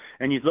wants it.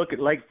 And you look at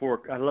Lake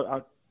Fork.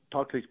 I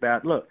talk to these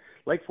bats. Look,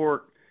 Lake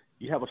Fork.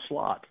 You have a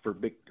slot for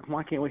big.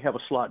 Why can't we have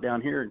a slot down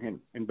here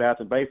in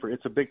Bath and Bay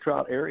it's a big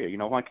trout area?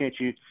 Why can't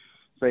you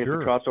say if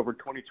the trout's over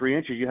 23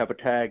 inches, you have a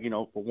tag,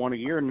 for one a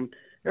year, and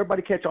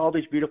everybody catch all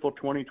these beautiful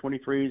 20,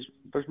 23s.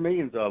 There's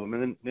millions of them,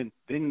 and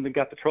then they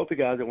got the trophy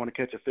guys that want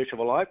to catch a fish of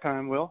a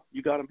lifetime. Well,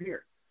 you got them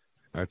here.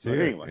 That's but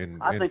it. Anyway,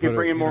 I think you're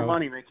bringing more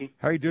money, Mickey.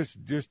 Hey,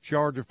 just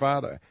charge a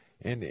 $5.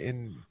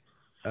 And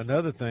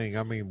another thing,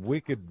 I mean, we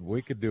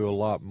could do a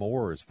lot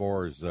more as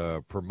far as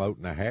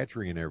promoting the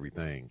hatchery and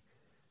everything.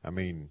 I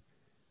mean,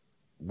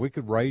 we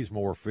could raise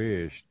more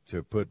fish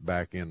to put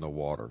back in the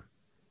water.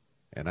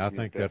 And I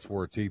think that's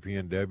where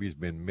TPNW has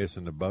been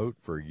missing the boat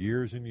for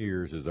years and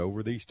years, is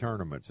over these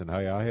tournaments. And,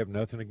 hey, I have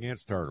nothing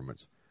against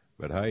tournaments.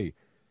 But, hey,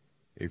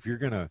 if you're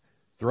going to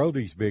throw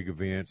these big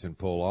events and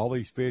pull all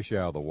these fish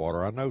out of the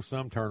water, I know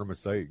some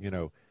tournaments,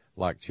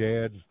 like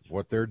Chad,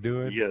 what they're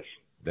doing,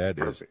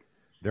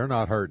 they're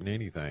not hurting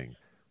anything.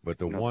 But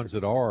the ones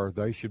that are,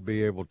 they should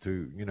be able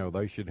to,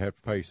 they should have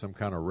to pay some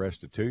kind of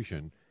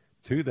restitution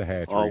to the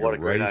hatchery to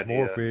raise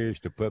more fish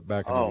to put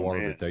back in the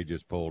water that they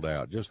just pulled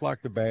out, just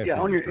like the bass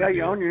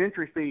industry. On your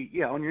entry fee,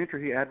 add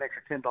an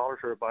extra $10 for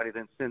everybody,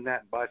 then send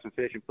that and buy some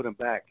fish and put them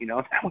back.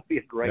 That would be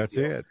a great That's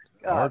deal. it.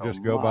 Or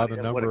just go by the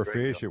number of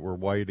fish that were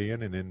weighed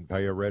in and then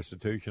pay a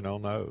restitution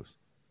on those.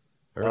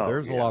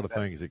 There's a lot of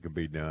things that could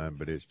be done,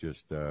 but it's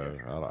just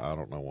I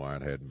don't know why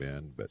it hadn't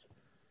been. But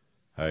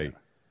hey,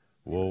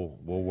 we'll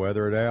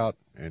weather it out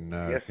and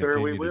yes, sir,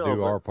 continue we to will,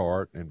 do our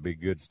part and be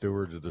good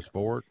stewards of the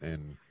sport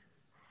and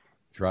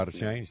try to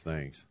change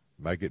things,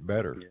 make it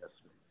better. Yes.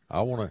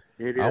 I want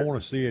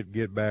to see it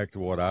get back to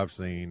what I've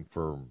seen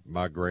for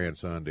my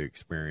grandson to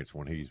experience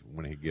when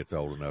he gets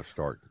old enough to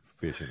start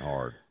fishing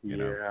hard. You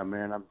know? Yeah,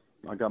 man.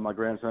 I got my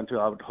grandson too.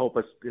 I would hope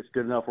it's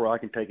good enough where I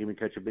can take him and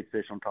catch a big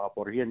fish on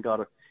topwater. He hadn't got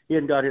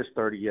his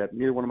 30 yet.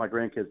 Neither one of my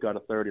grandkids got a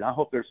 30. And I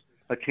hope there's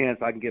a chance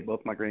I can get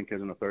both my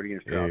grandkids in a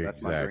 30-inch trout. Yeah,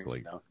 that's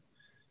exactly. My dream,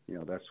 you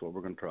know, that's what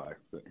we're going to try.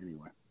 But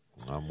anyway.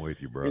 I'm with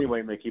you, brother.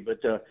 Anyway, Mickey, but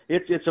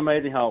it's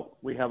amazing how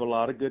we have a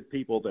lot of good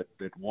people that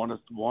want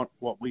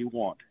what we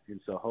want, and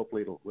so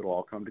hopefully it'll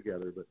all come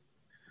together. But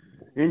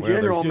in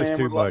general, there's just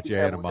man, too much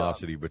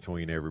animosity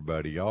between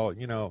everybody. All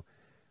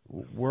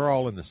we're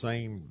all in the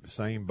same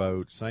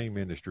boat, same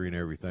industry, and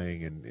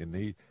everything.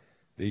 And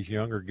these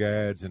younger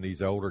guys and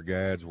these older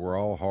guys, we're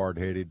all hard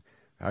headed.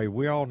 Hey,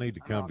 we all need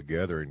to come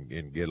together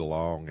and get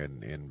along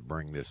and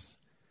bring this.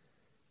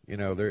 You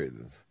know, the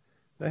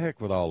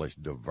heck with all this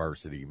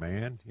diversity,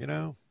 man. You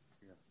know,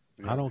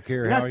 I don't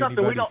care how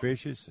anybody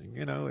fishes.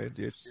 You know,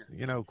 it's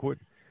quit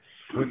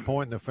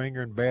pointing the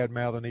finger and bad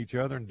mouthing each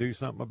other and do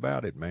something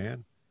about it,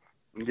 man.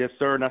 Yes,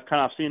 sir. And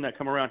I've seen that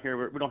come around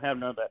here. We don't have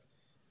none of that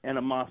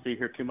animosity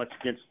here too much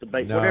against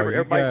debate. No, whatever.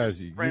 you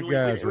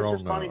guys are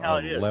on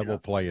a level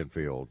playing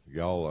field.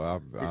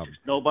 Y'all,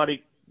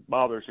 nobody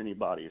bothers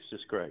anybody. It's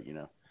just great, you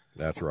know.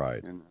 That's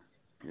right. And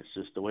it's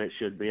just the way it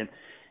should be. And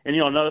you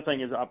know, another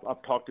thing is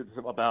I've talked to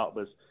them about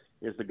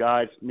is the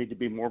guys need to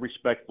be more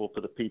respectful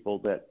for the people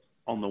that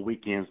on the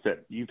weekends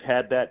that you've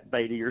had that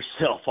beta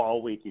yourself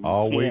all week. And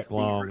all week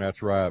long,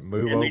 that's right.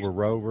 Move over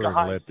Rover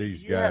and let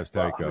these guys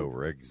take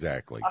over.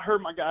 Exactly. I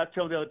heard my guys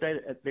tell the other day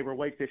that they were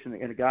weight fishing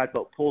and a guide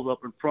boat pulls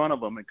up in front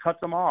of them and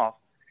cuts them off.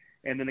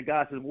 And then the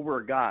guy says, well,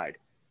 we're a guide.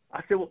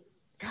 I said, well,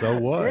 so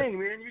what? Dang,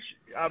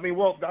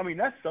 man,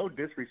 that's so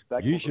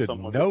disrespectful. You should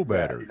know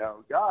better. You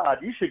know, God,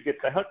 you should get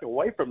the heck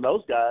away from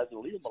those guys and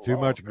leave them alone. Too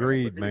much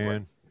greed,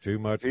 man. Too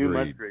much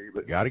greed.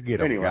 Got to get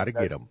them. Anyway, Got to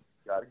get them.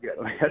 Got to get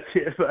them. That's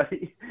it,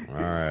 buddy. All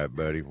right,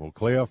 buddy. Well,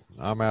 Cliff,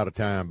 I'm out of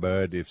time,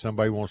 bud. If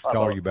somebody wants to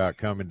call you about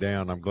coming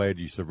down, I'm glad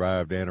you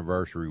survived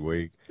anniversary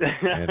week.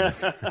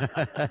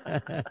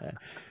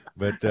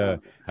 But,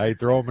 hey,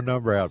 throw them a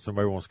number out.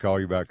 Somebody wants to call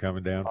you about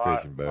coming down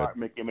fishing, bud. All right,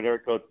 Mickey, area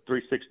code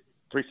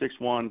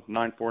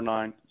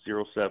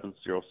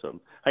 361-949-0707.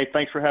 Hey,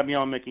 thanks for having me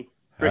on, Mickey.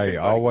 Hey,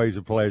 always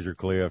a pleasure,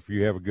 Cliff.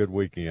 You have a good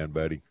weekend,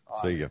 buddy.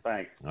 See you.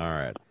 Thanks.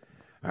 All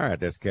right,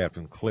 that's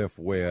Captain Cliff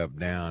Webb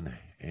down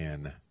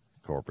in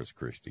Corpus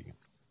Christi.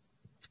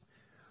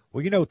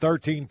 Well,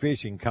 13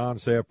 Fishing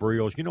concept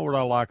reels, you know what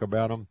I like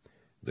about them?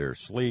 They're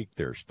sleek,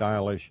 they're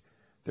stylish.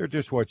 They're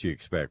just what you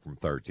expect from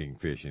 13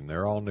 Fishing.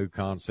 They're all new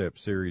concept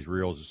series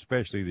reels,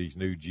 especially these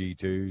new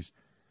G2s.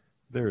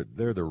 They're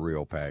the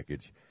real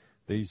package.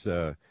 These,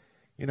 and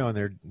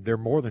they're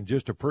more than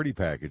just a pretty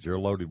package. They're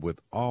loaded with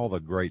all the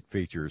great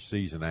features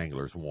seasoned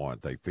anglers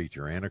want. They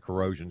feature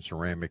anti-corrosion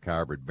ceramic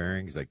hybrid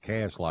bearings. They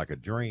cast like a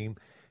dream,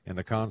 and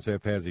the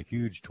concept has a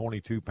huge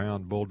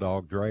 22-pound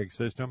Bulldog drag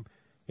system.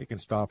 It can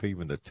stop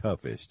even the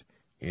toughest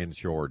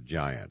inshore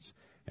giants.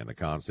 And the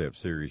Concept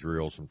Series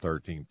reels from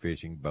 13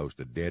 Fishing boast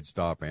a dead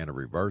stop and a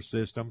reverse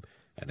system,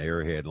 an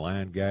airhead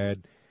line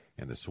guide,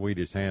 and the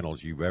sweetest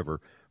handles you've ever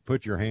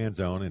put your hands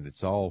on, and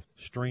it's all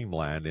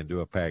streamlined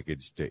into a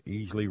package to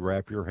easily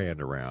wrap your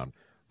hand around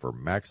for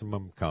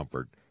maximum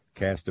comfort,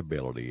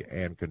 castability,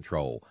 and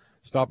control.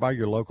 Stop by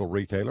your local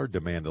retailer,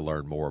 demand to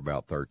learn more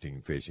about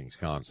 13 Fishing's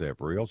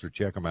concept reels, or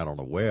check them out on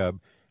the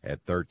web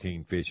at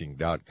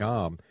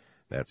 13fishing.com.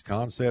 That's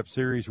Concept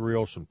Series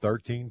reels from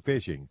 13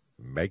 Fishing.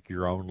 Make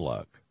your own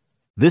luck.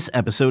 This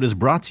episode is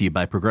brought to you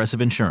by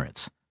Progressive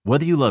Insurance.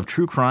 Whether you love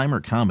true crime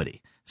or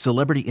comedy,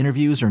 celebrity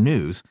interviews or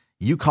news,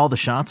 you call the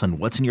shots on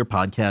what's in your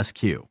podcast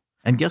queue.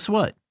 And guess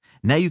what?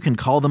 Now you can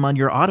call them on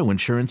your auto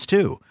insurance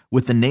too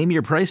with the Name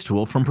Your Price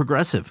tool from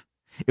Progressive.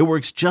 It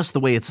works just the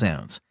way it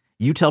sounds.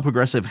 You tell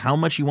Progressive how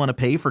much you want to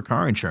pay for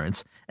car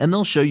insurance, and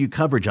they'll show you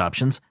coverage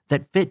options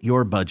that fit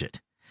your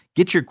budget.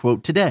 Get your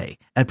quote today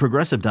at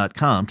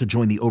Progressive.com to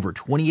join the over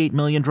 28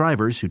 million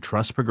drivers who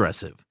trust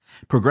Progressive.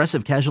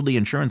 Progressive Casualty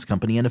Insurance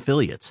Company and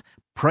Affiliates.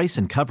 Price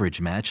and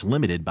coverage match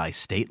limited by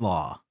state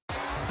law.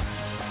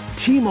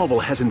 T-Mobile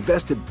has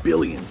invested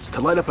billions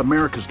to light up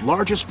America's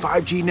largest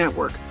 5G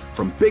network,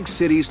 from big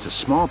cities to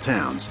small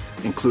towns,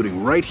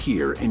 including right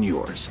here in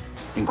yours.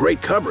 And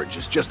great coverage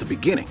is just the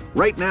beginning.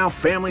 Right now,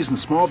 families and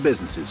small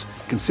businesses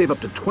can save up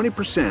to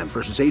 20%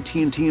 versus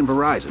AT&T and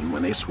Verizon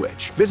when they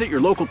switch. Visit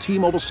your local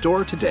T-Mobile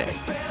store today.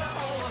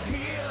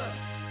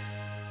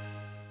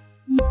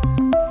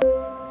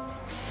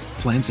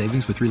 Plan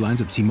savings with 3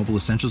 lines of T-Mobile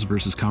Essentials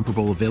versus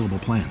comparable available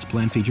plans.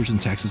 Plan features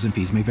and taxes and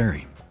fees may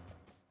vary.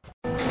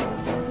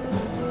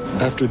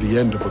 After the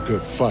end of a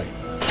good fight,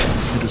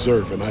 you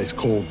deserve an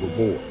ice-cold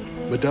reward.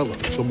 Modelo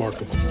is the mark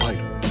of a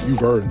fighter.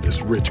 You've earned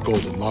this rich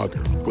golden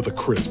lager with a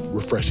crisp,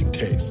 refreshing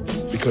taste.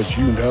 Because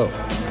you know,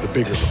 the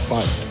bigger the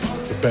fight,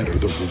 the better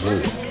the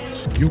reward.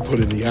 You put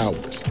in the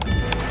hours,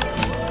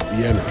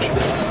 the energy,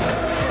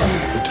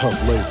 the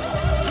tough labor.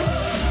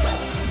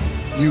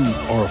 You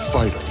are a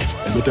fighter,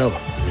 and Modelo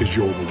is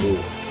your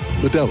reward.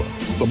 Modelo,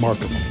 the mark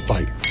of a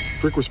fighter.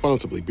 Drink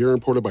responsibly. Beer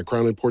imported by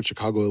Crown Imports,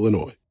 Chicago,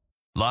 Illinois.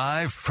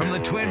 Live from the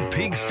Twin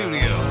Peaks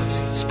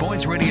Studios,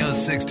 Sports Radio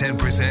 610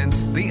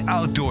 presents The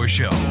Outdoor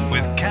Show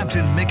with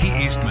Captain Mickey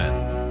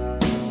Eastman.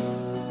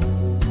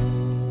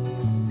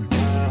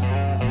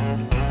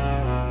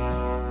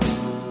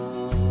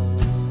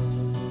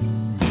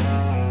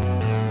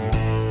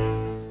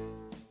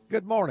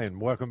 Good morning.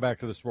 Welcome back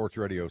to the Sports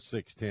Radio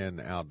 610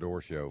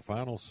 Outdoor Show.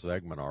 Final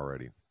segment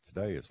already.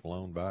 Today has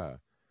flown by.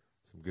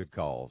 Some good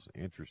calls,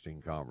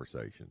 interesting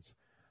conversations.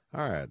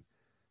 All right.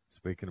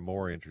 Speaking of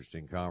more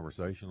interesting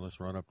conversation, let's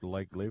run up to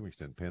Lake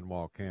Livingston,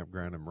 Pinwall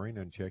Campground and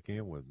Marina, and check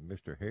in with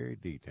Mr. Harry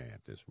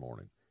Detant this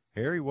morning.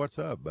 Harry, what's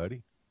up,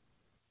 buddy?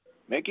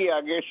 Mickey,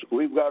 I guess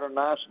we've got a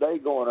nice day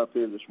going up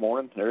here this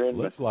morning.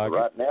 Looks like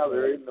right it. now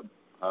they're in the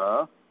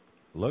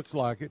Looks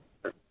like it.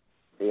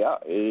 Yeah,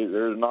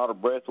 there's not a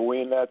breath of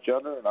wind out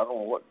yonder, and I don't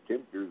know what the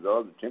temperatures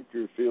are. The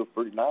temperature feels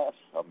pretty nice.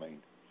 I mean,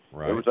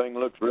 Everything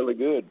looks really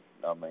good.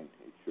 I mean,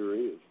 it sure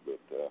is. But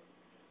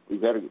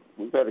we've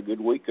had a good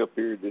week up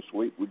here this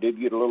week. We did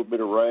get a little bit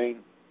of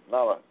rain,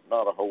 not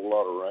a whole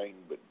lot of rain,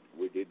 but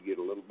we did get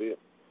a little bit,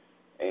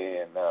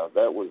 and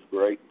that was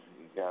great.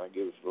 It kind of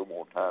gives us a little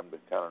more time to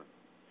kind of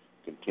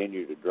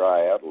continue to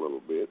dry out a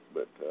little bit.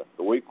 But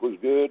the week was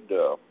good.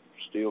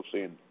 Still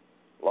seeing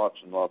lots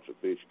and lots of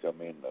fish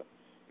come in.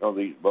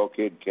 These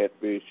bulkhead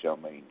catfish,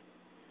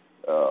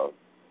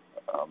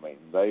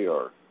 they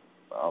are,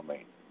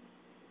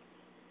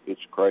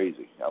 it's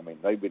crazy. I mean,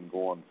 they've been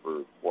going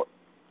for,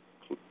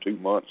 2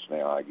 months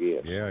now, I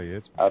guess. Yeah,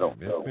 it's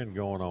been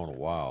going on a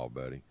while,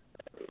 buddy.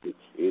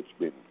 It's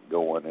been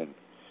going,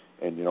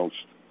 and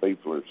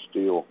people are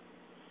still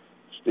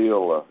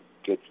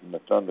catching the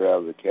thunder out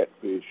of the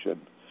catfish.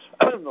 And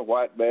the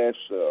white bass,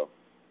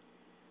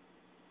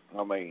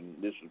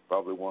 this is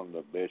probably one of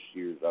the best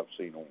years I've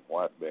seen on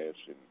white bass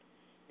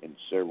in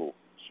several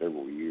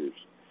years.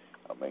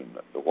 I mean,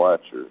 the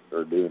whites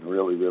are doing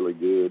really, really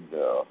good.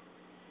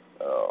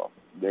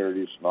 They're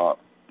just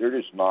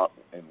not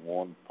in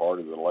one part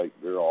of the lake.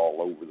 They're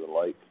all over the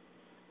lake.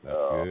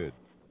 That's good.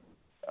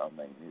 I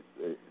mean,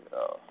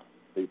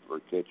 people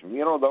are catching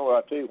them. Though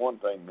I tell you one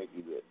thing,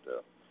 Mickey,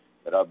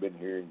 that I've been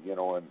hearing,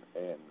 and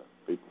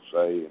people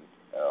say,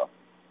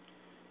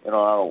 and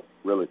I don't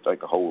really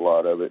think a whole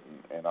lot of it,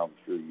 and I'm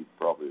sure you'd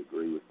probably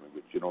agree with me.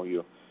 But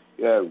you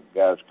have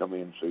guys come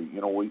in and say,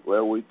 we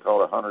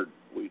caught 100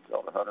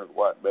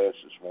 white bass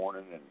this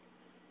morning, and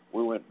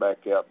we went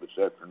back out this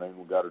afternoon.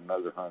 We got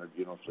another 100.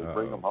 So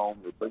bring them home.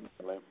 They bring them.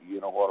 You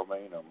know what I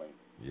mean?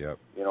 Yep.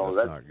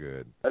 That's not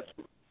good.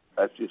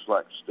 That's just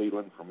like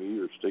stealing from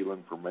you, or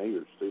stealing from me,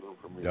 or stealing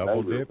from your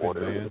double neighbor, dipping,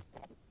 whatever. man.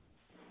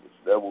 It's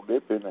double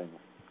dipping, and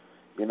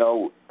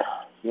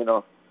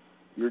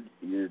you're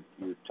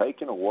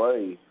taking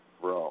away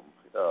from.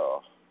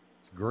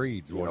 It's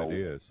greed's what it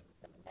is.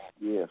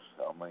 Yes,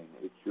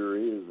 it sure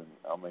is, and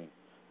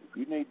if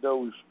you need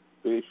those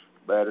fish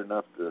bad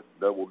enough to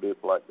double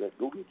dip like that,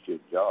 go get you a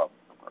job,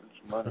 earn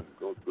some money, and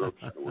go to the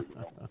grocery store.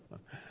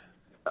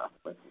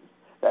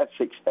 That's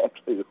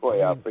exactly the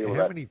way I feel.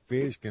 How many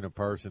fish can a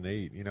person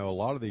eat? A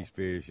lot of these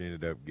fish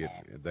end up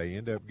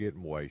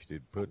getting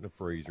wasted, put in the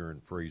freezer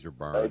and freezer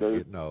burn,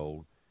 getting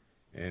old,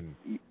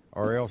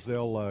 or else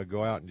they'll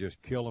go out and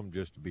just kill them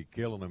just to be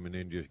killing them, and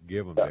then just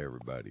give them to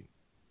everybody.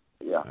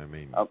 Yeah,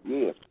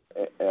 yes.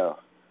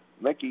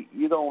 Mickey,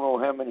 you don't know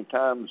how many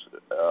times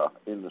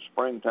in the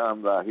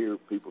springtime that I hear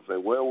people say,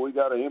 "Well, we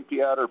got to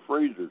empty out our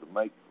freezer to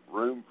make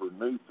room for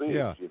new fish."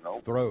 Yeah,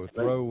 throw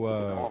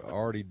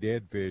already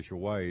dead fish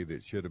away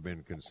that should have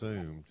been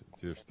consumed.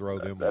 Just throw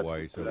them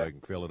away so they can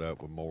fill it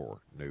up with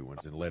more new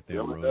ones and let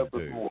them run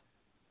too.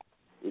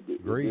 It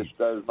just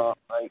does not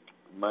make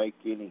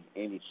any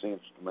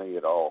sense to me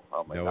at all.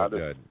 No, it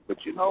doesn't.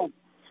 But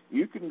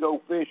you can go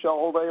fish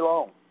all day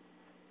long.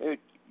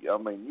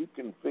 You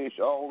can fish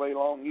all day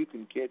long. You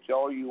can catch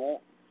all you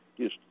want.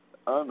 Just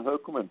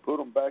unhook them and put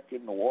them back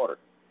in the water.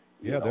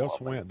 Yeah, they'll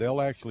swim. They'll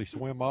actually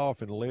swim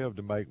off and live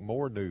to make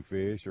more new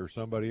fish or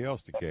somebody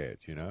else to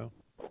catch.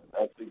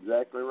 That's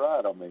exactly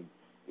right.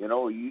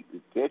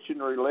 Catch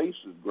and release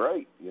is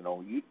great.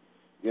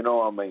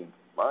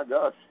 My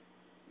gosh,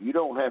 you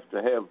don't have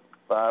to have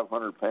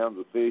 500 pounds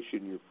of fish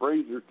in your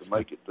freezer to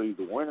make it through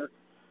the winter.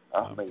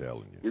 I'm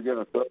telling you, you're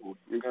going to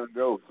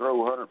go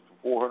throw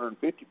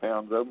 450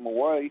 pounds of them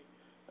away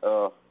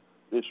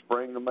this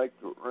spring to make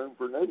room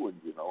for new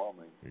ones.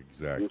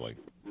 Exactly.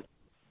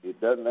 It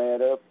doesn't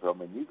add up.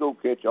 You go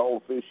catch all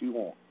the fish you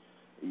want.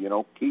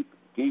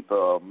 Keep a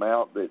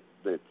amount that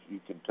you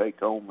can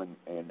take home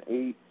and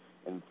eat,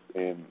 and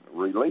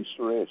release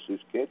the rest.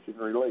 Just catch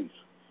and release,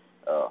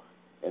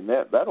 and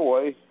that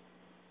way,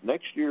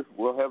 next year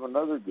we'll have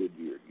another good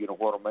year. You know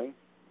what I mean?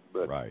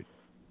 But, right.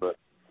 But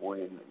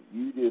when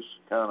you just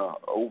kind of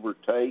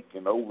overtake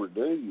and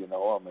overdo,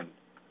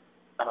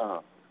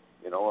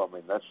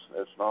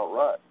 that's not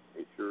right.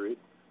 It sure is.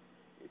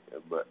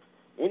 But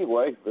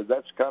anyway, but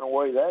that's kind of the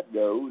way that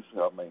goes.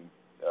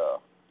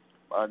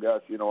 my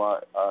gosh,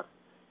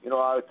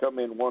 I come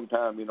in one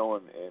time, and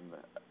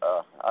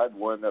I'd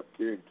wound up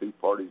carrying 2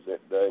 parties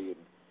that day,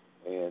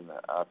 and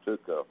I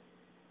took the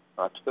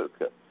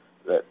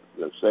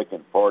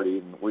second party,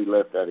 and we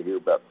left out of here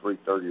about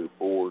 3:30 or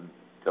 4, and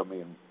come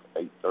in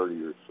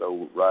 8:30 or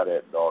so, right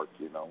at dark,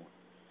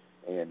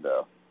 and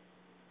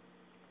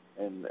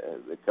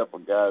the couple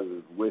of guys that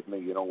was with me,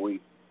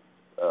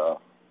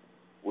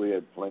 we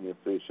had plenty of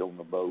fish on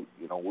the boat.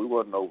 We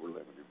wasn't over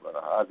limited, but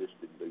I just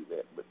didn't do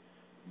that.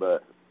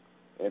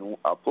 And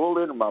I pulled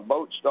into my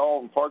boat stall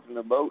and parked in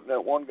the boat, and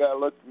that one guy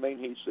looked at me and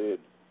he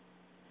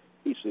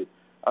said,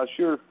 I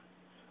sure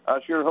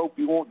hope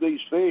you want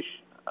these fish.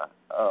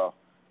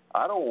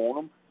 I don't want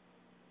them.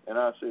 And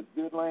I said,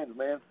 good lands,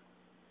 man.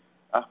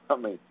 I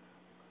mean,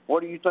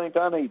 what do you think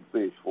I need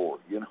fish for?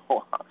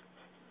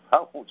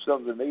 I want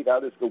something to eat. I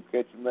just go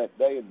catch them that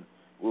day, and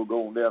we'll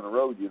go on down the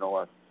road.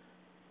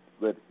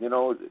 But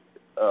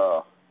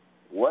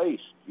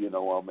waste.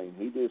 I mean,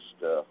 he just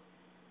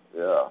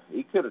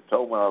he could have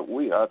told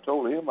me. I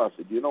told him. I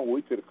said,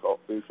 we could have caught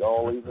fish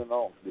all evening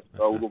long. Just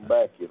throw them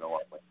back.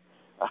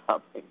 I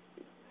mean,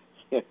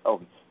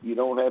 you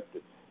don't have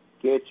to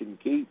catch and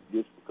keep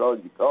just because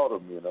you caught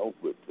them.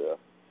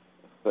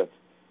 But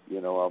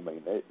I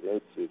mean,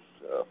 it's just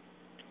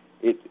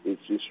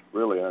it's just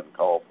really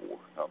uncalled for.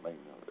 I mean,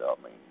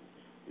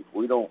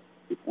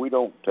 if we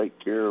don't take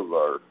care of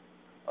our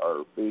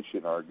fish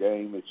and our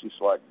game, it's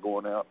just like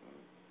going out and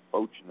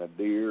poaching a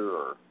deer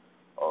or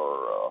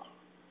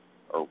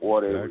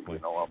whatever. Exactly.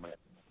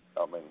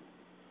 I mean,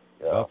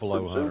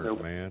 buffalo hunters,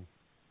 man,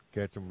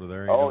 catch them to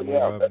there ain't no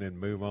more of them, and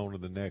move on to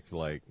the next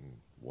lake and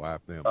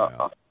wipe them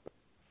out.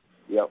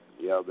 Yeah,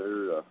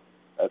 they're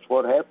that's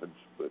what happens.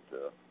 But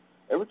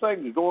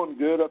everything's going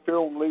good up here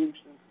on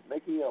Livingston,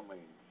 Mickey. I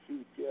mean,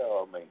 shoot, yeah.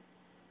 I mean,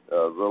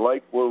 the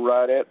lake we're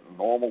right at,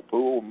 normal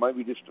pool,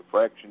 maybe just a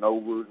fraction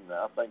over, and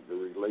I think the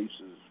release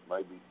is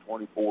maybe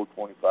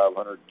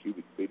 2,500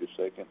 cubic feet a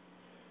second.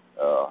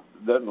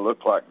 It doesn't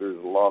look like there's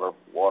a lot of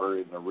water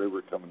in the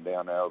river coming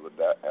down out of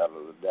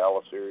the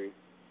Dallas area.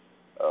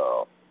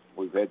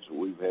 We've had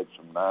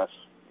some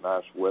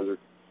nice weather,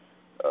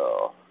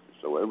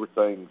 so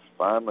everything's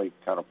finally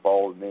kind of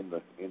falling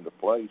into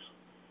place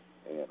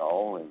and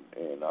all.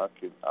 And I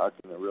can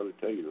really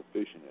tell you the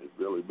fishing has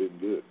really been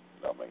good.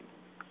 I mean,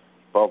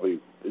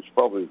 it's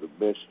probably the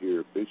best year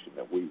of fishing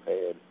that we've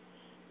had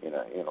in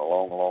a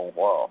long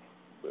while.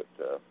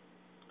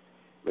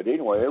 But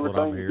anyway, that's everything's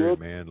what I'm hearing, good.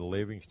 Man.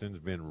 Livingston's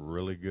been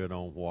really good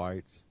on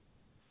whites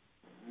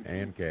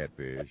and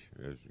catfish,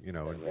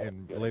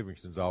 and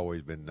Livingston's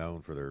always been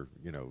known for their,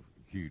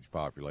 huge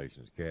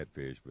populations of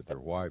catfish, but their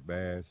white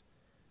bass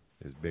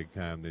is big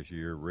time this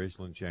year.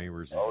 Richland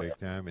Chambers is big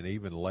time, and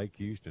even Lake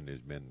Houston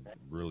has been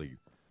really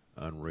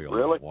unreal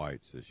on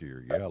whites this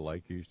year. Yeah,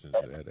 Lake Houston's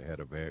had a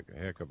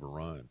heck of a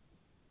run.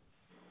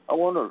 I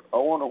wonder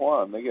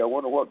why, Mickey. I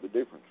wonder what the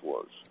difference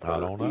was. I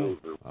don't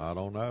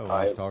know.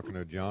 I was talking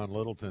to John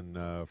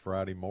Littleton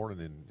Friday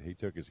morning, and he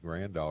took his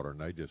granddaughter, and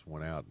they just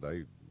went out.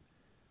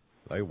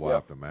 They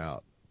wiped them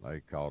out. They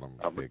caught them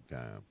big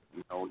time.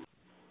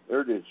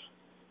 They're just,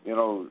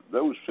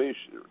 those fish,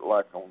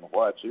 like on the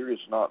whites, they're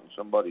just not in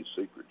somebody's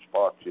secret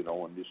spots,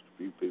 and just a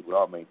few people.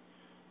 I mean,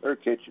 they're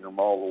catching them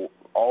all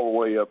the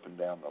way up and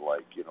down the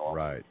lake,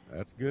 Right.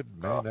 That's good,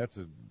 man.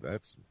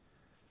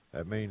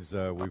 That means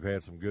we've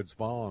had some good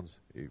spawns,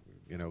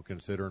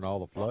 considering all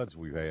the floods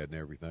we've had and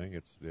everything.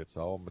 It's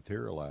all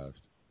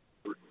materialized.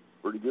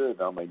 Pretty good.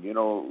 I mean,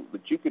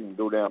 but you can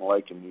go down the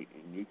lake and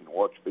you can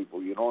watch people,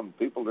 and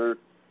people they're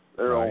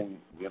right. on,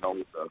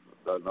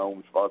 the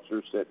known spots.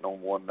 They're sitting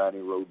on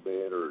 190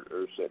 roadbed, or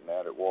they're sitting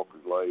out at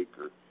Walker's Lake,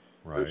 or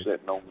right. they're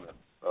sitting on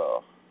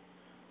the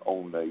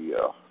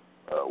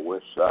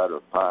west side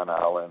of Pine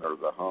Island or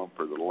the Hump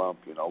or the Lump,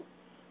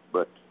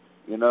 But,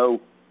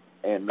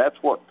 and that's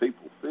what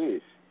people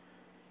fish.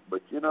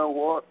 But you know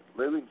what?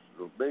 Livingston's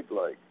a big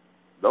lake.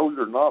 Those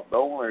are not the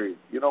only,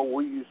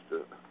 we used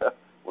to,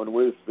 when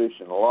we was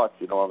fishing a lot,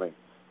 we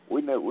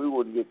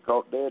wouldn't get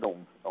caught dead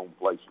on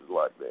places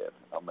like that.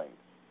 I mean,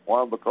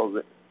 why?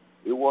 Because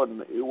it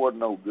wasn't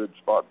no good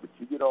spot. But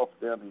you get off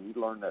down and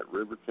you learn that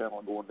river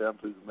channel going down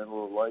through the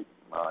middle of the lake.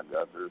 My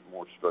God, there's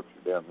more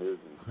structure down there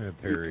than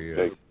there he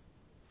is.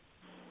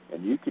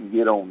 And you can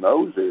get on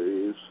those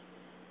areas,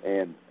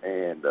 and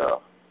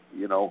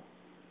you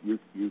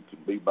can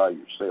be by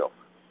yourself.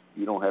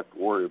 You don't have to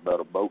worry about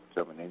a boat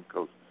coming in,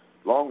 because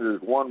as long as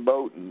there's one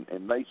boat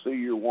and they see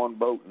you're one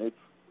boat and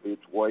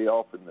it's way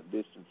off in the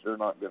distance, they're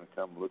not going to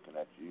come looking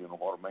at you. You know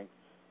what I mean?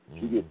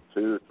 Mm-hmm. You get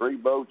 2 or 3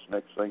 boats,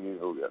 next thing you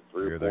know, you got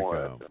 3 or 4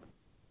 out there.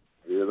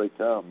 Here they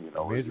come.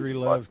 Misery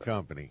loves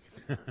company.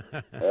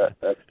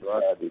 That's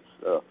right. It's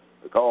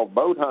they're called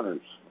boat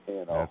hunters.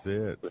 That's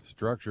it.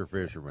 Structure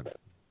fishermen.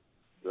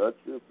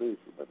 Structure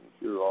fishermen,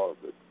 sure are.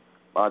 But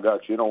my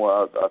gosh, I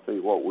tell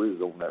you what, we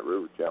was on that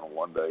river channel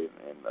one day,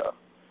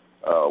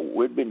 and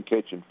we'd been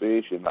catching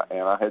fish, and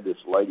I had this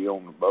lady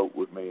on the boat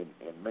with me,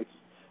 and Mickey.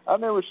 I've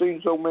never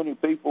seen so many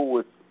people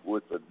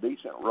with a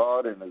decent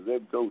rod and a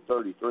Zebco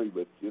 33,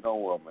 but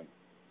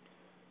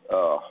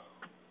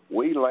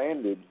we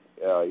landed,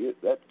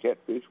 that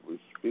catfish was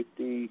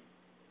 52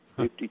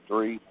 or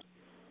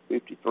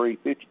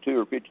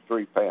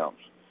 53 pounds.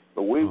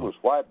 But we was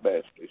white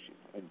bass fishing,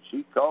 and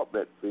she caught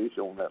that fish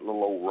on that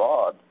little old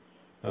rod.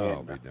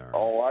 And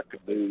all I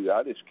could do,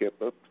 I just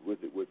kept up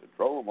with it with the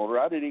trolling motor.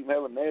 I didn't even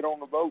have a net on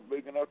the boat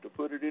big enough to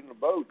put it in the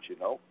boat, you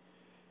know.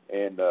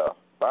 And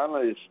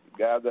finally, this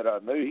guy that I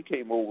knew, he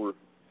came over,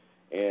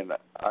 and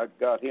I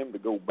got him to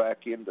go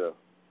back into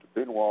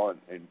Pinoy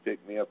and pick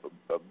me up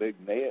a big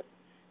net.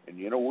 And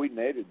you know, we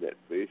netted that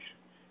fish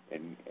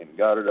and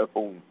got it up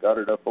on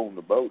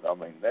the boat. I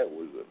mean, that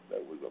was a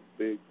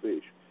big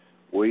fish.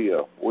 We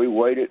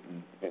weighed it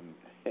and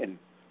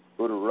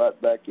put her right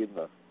back in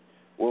the.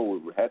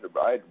 Well, I had to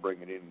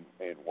bring it in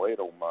and weigh it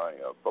on my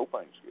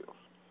propane scales,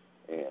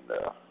 and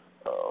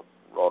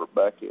brought her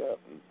back out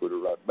and put her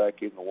right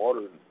back in the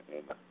water,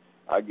 and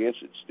I guess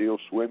it's still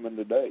swimming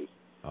today.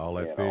 All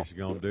that fish is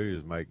gonna do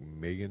is make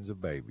millions of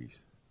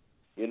babies.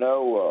 You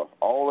know,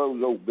 all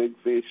those old big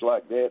fish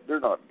like that, they're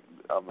not.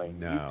 I mean,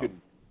 no. you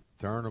can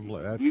turn them.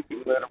 You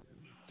can let them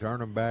turn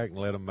them back and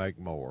let them make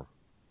more.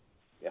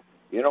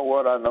 You know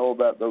what I know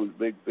about those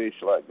big fish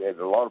like that?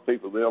 A lot of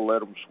people, they'll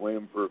let them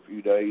swim for a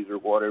few days or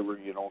whatever,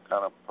 you know,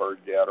 kind of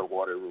purge out or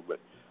whatever. But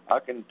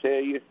I can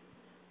tell you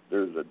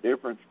there's a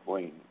difference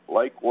between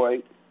lake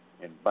weight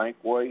and bank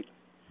weight.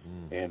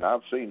 Mm-hmm. And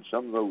I've seen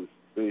some of those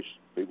fish,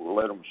 people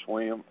let them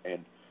swim.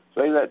 And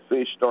say that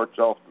fish starts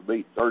off to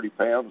be 30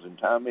 pounds, and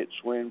time it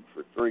swims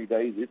for 3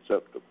 days, it's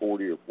up to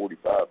 40 or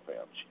 45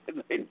 pounds.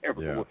 They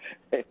never. Yeah.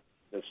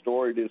 The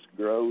story just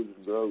grows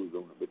and grows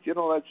on it. But, you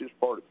know, that's just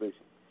part of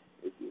fishing.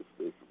 It's just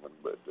fishermen,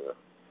 but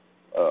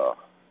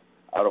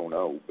I don't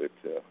know, but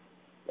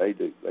they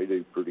do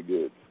pretty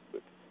good.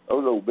 But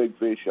those old big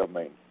fish, I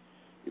mean,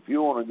 if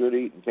you want a good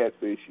eating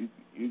catfish,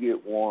 you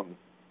get one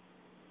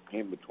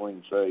in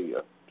between, say,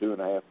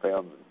 2.5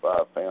 pounds and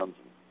 5 pounds,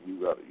 and you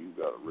got a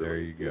really. There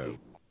you go.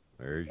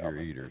 There's your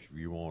eaters. If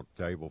you want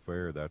table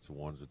fare, that's the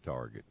ones to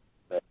target.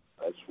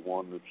 That's the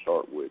one to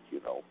start with,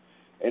 you know.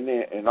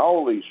 And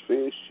all these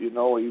fish, you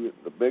know, even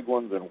the big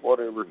ones and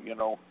whatever, you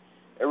know.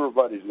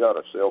 Everybody's got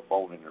a cell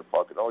phone in their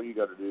pocket. All you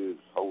got to do is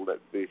hold that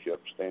fish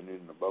up, stand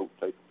in the boat,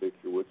 take a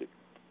picture with it,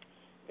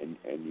 and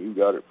you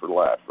got it for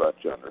life right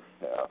yonder.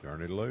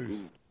 Turn it loose.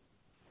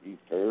 You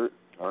tear it,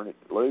 turn it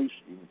loose.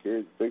 You can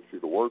carry the picture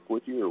to work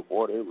with you or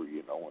whatever,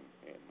 you know,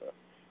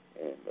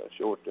 and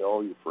show it to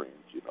all your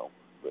friends, you know.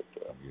 But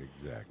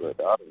exactly.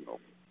 But I don't know.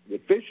 The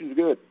fishing's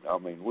good. I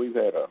mean, we've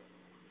had an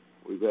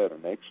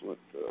excellent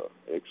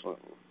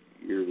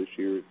year this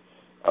year.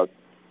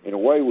 In a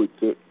way, we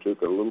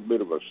took a little bit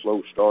of a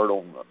slow start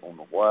on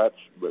the whites,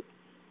 but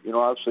you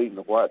know, I've seen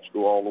the whites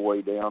go all the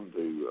way down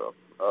to.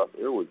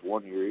 There was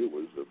one year it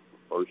was the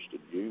 1st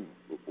of June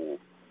before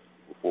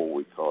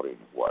we caught any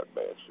white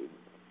bass.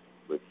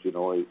 But you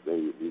know,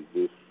 they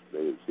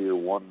was here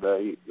one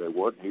day, they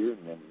wasn't here,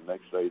 and then the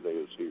next day they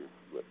was here.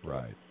 But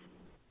right.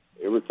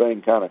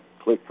 Everything kind of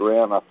clicked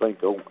around. I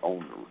think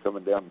on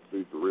coming down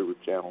through the River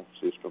Channel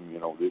system, you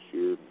know, this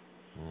year,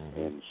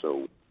 and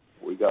so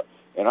we got.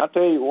 And I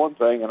tell you one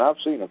thing, and I've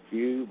seen a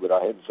few, but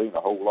I haven't seen a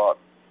whole lot.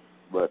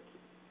 But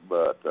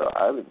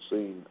I haven't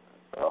seen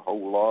a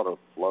whole lot of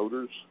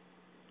floaters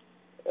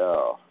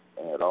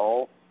at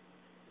all.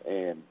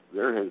 And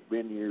there has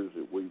been years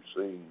that we've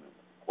seen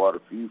quite a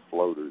few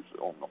floaters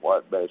on the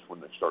white bass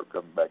when they start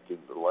coming back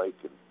into the lake.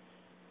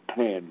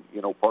 And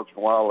you know, Parks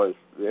and Wildlife,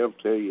 they'll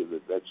tell you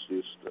that that's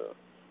just the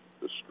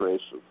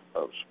stress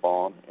of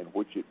spawn, and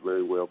which it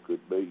very well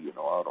could be. You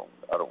know,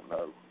 I don't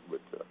know,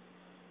 but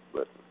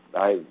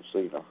I haven't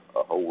seen a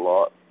whole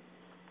lot,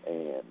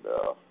 and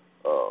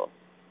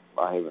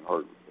I haven't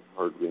heard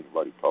of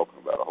anybody talking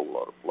about a whole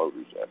lot of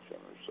floaters out there.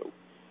 So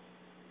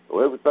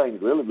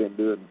everything's really been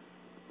doing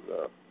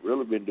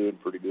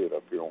pretty good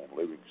up here on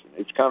Livingston.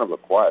 It's kind of a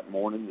quiet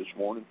morning this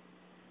morning.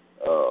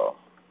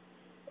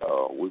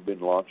 We've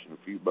been launching a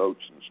few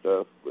boats and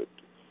stuff, but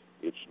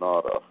it's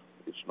not a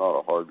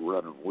hard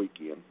running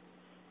weekend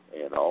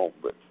and all.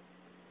 But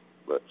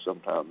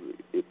sometimes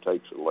it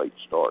takes a late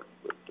start.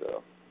 But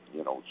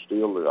you know,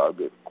 still I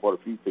get quite a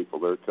few people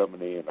there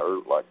coming in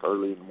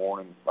early in the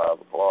morning,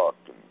 5 o'clock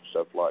and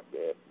stuff like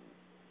that,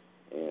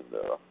 and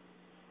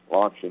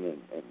launching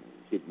and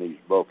hitting these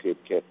bulkhead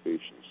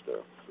catfish and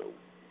stuff. So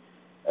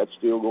that's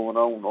still going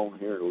on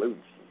here in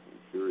Livingston.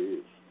 It sure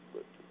is.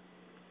 But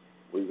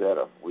we've had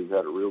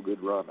a real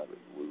good run of it.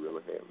 We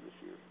really have this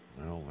year.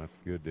 Well, that's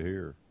good to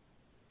hear.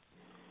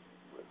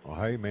 Well,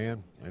 hey,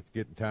 man, it's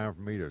getting time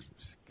for me to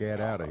scat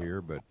out of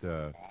here. But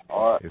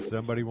right. If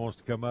somebody wants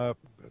to come up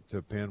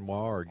to Pinoy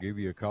or give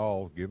you a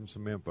call, give them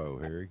some info,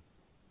 Harry.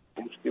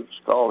 Just give us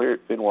a call here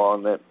at Pinoy,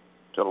 and that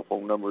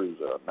telephone number is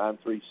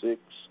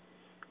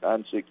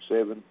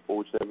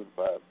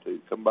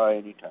 936-967-4752. Come by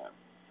anytime.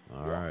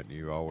 All right.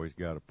 You always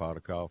got a pot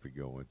of coffee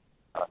going.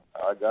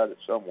 I got it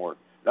somewhere.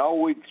 No,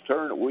 we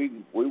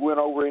went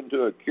over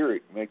into a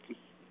Keurig, Mickey.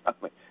 I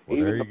mean, well,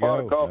 even there you the pot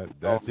go. of coffee.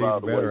 That's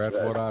even better. That's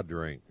what I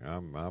drink.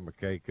 I'm a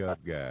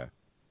K-cup guy.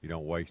 You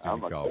don't waste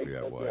any coffee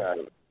that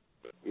way.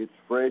 it's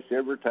fresh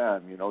every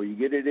time. You know, you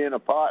get it in a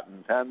pot,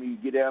 and the time you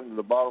get down to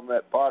the bottom of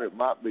that pot, it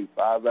might be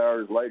 5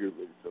 hours later,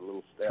 but it's a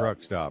little stout.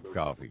 Truck stop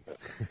coffee.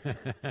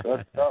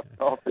 Truck stop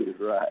coffee is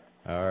right.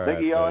 All right,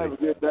 Thank you, y'all. Have a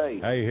good day.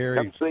 Hey,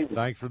 Harry,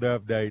 thanks for the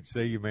update.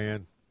 See you,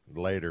 man.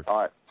 Later. All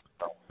right.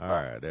 All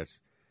right, that's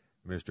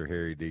Mr.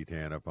 Harry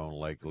Detant up on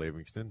Lake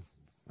Livingston.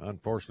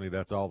 Unfortunately,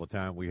 that's all the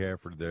time we have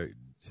for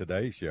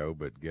today's show,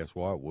 but guess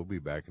what? We'll be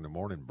back in the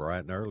morning bright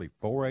and early,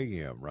 4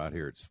 a.m., right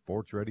here at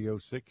Sports Radio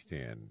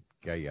 610,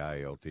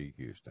 KILT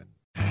Houston.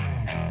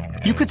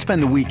 You could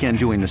spend the weekend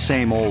doing the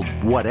same old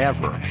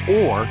whatever,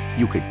 or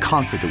you could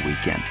conquer the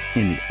weekend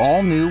in the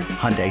all-new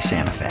Hyundai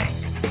Santa Fe.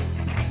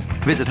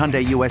 Visit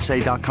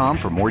HyundaiUSA.com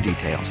for more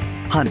details.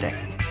 Hyundai,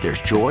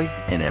 there's joy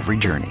in every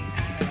journey.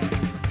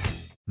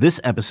 This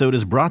episode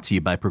is brought to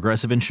you by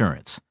Progressive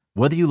Insurance.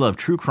 Whether you love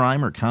true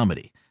crime or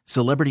comedy,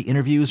 celebrity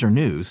interviews or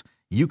news,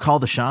 you call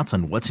the shots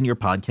on what's in your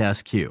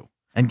podcast queue.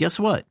 And guess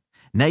what?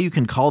 Now you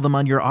can call them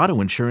on your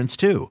auto insurance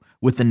too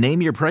with the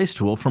Name Your Price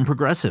tool from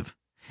Progressive.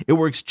 It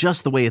works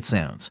just the way it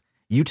sounds.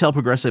 You tell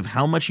Progressive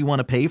how much you want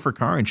to pay for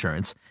car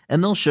insurance,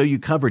 and they'll show you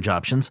coverage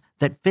options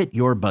that fit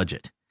your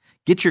budget.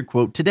 Get your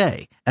quote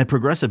today at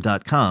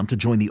Progressive.com to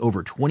join the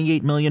over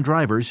 28 million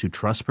drivers who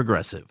trust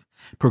Progressive.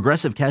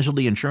 Progressive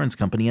Casualty Insurance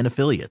Company and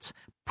Affiliates.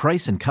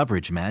 Price and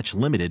coverage match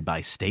limited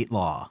by state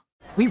law.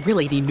 We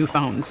really need new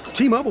phones.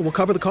 T-Mobile will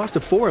cover the cost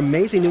of 4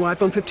 amazing new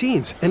iPhone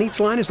 15s, and each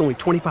line is only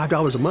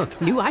 $25 a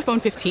month. New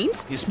iPhone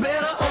 15s? It's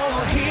better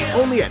over here.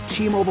 Only at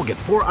T-Mobile, get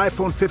 4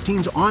 iPhone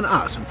 15s on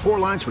us and 4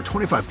 lines for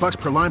 $25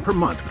 per line per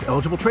month with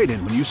eligible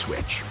trade-in when you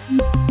switch.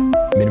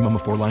 Minimum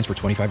of 4 lines for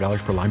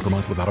 $25 per line per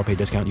month with autopay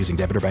discount using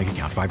debit or bank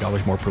account.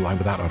 $5 more per line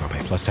without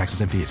autopay, plus taxes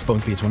and fees. Phone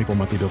fee at 24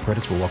 monthly bill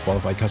credits for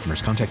well-qualified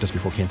customers. Contact us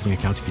before canceling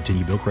account to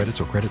continue bill credits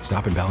or credit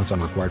stop and balance on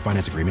required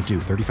finance agreement due.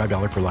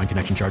 $35 per line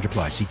connection charge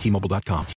applies. See T-Mobile.com.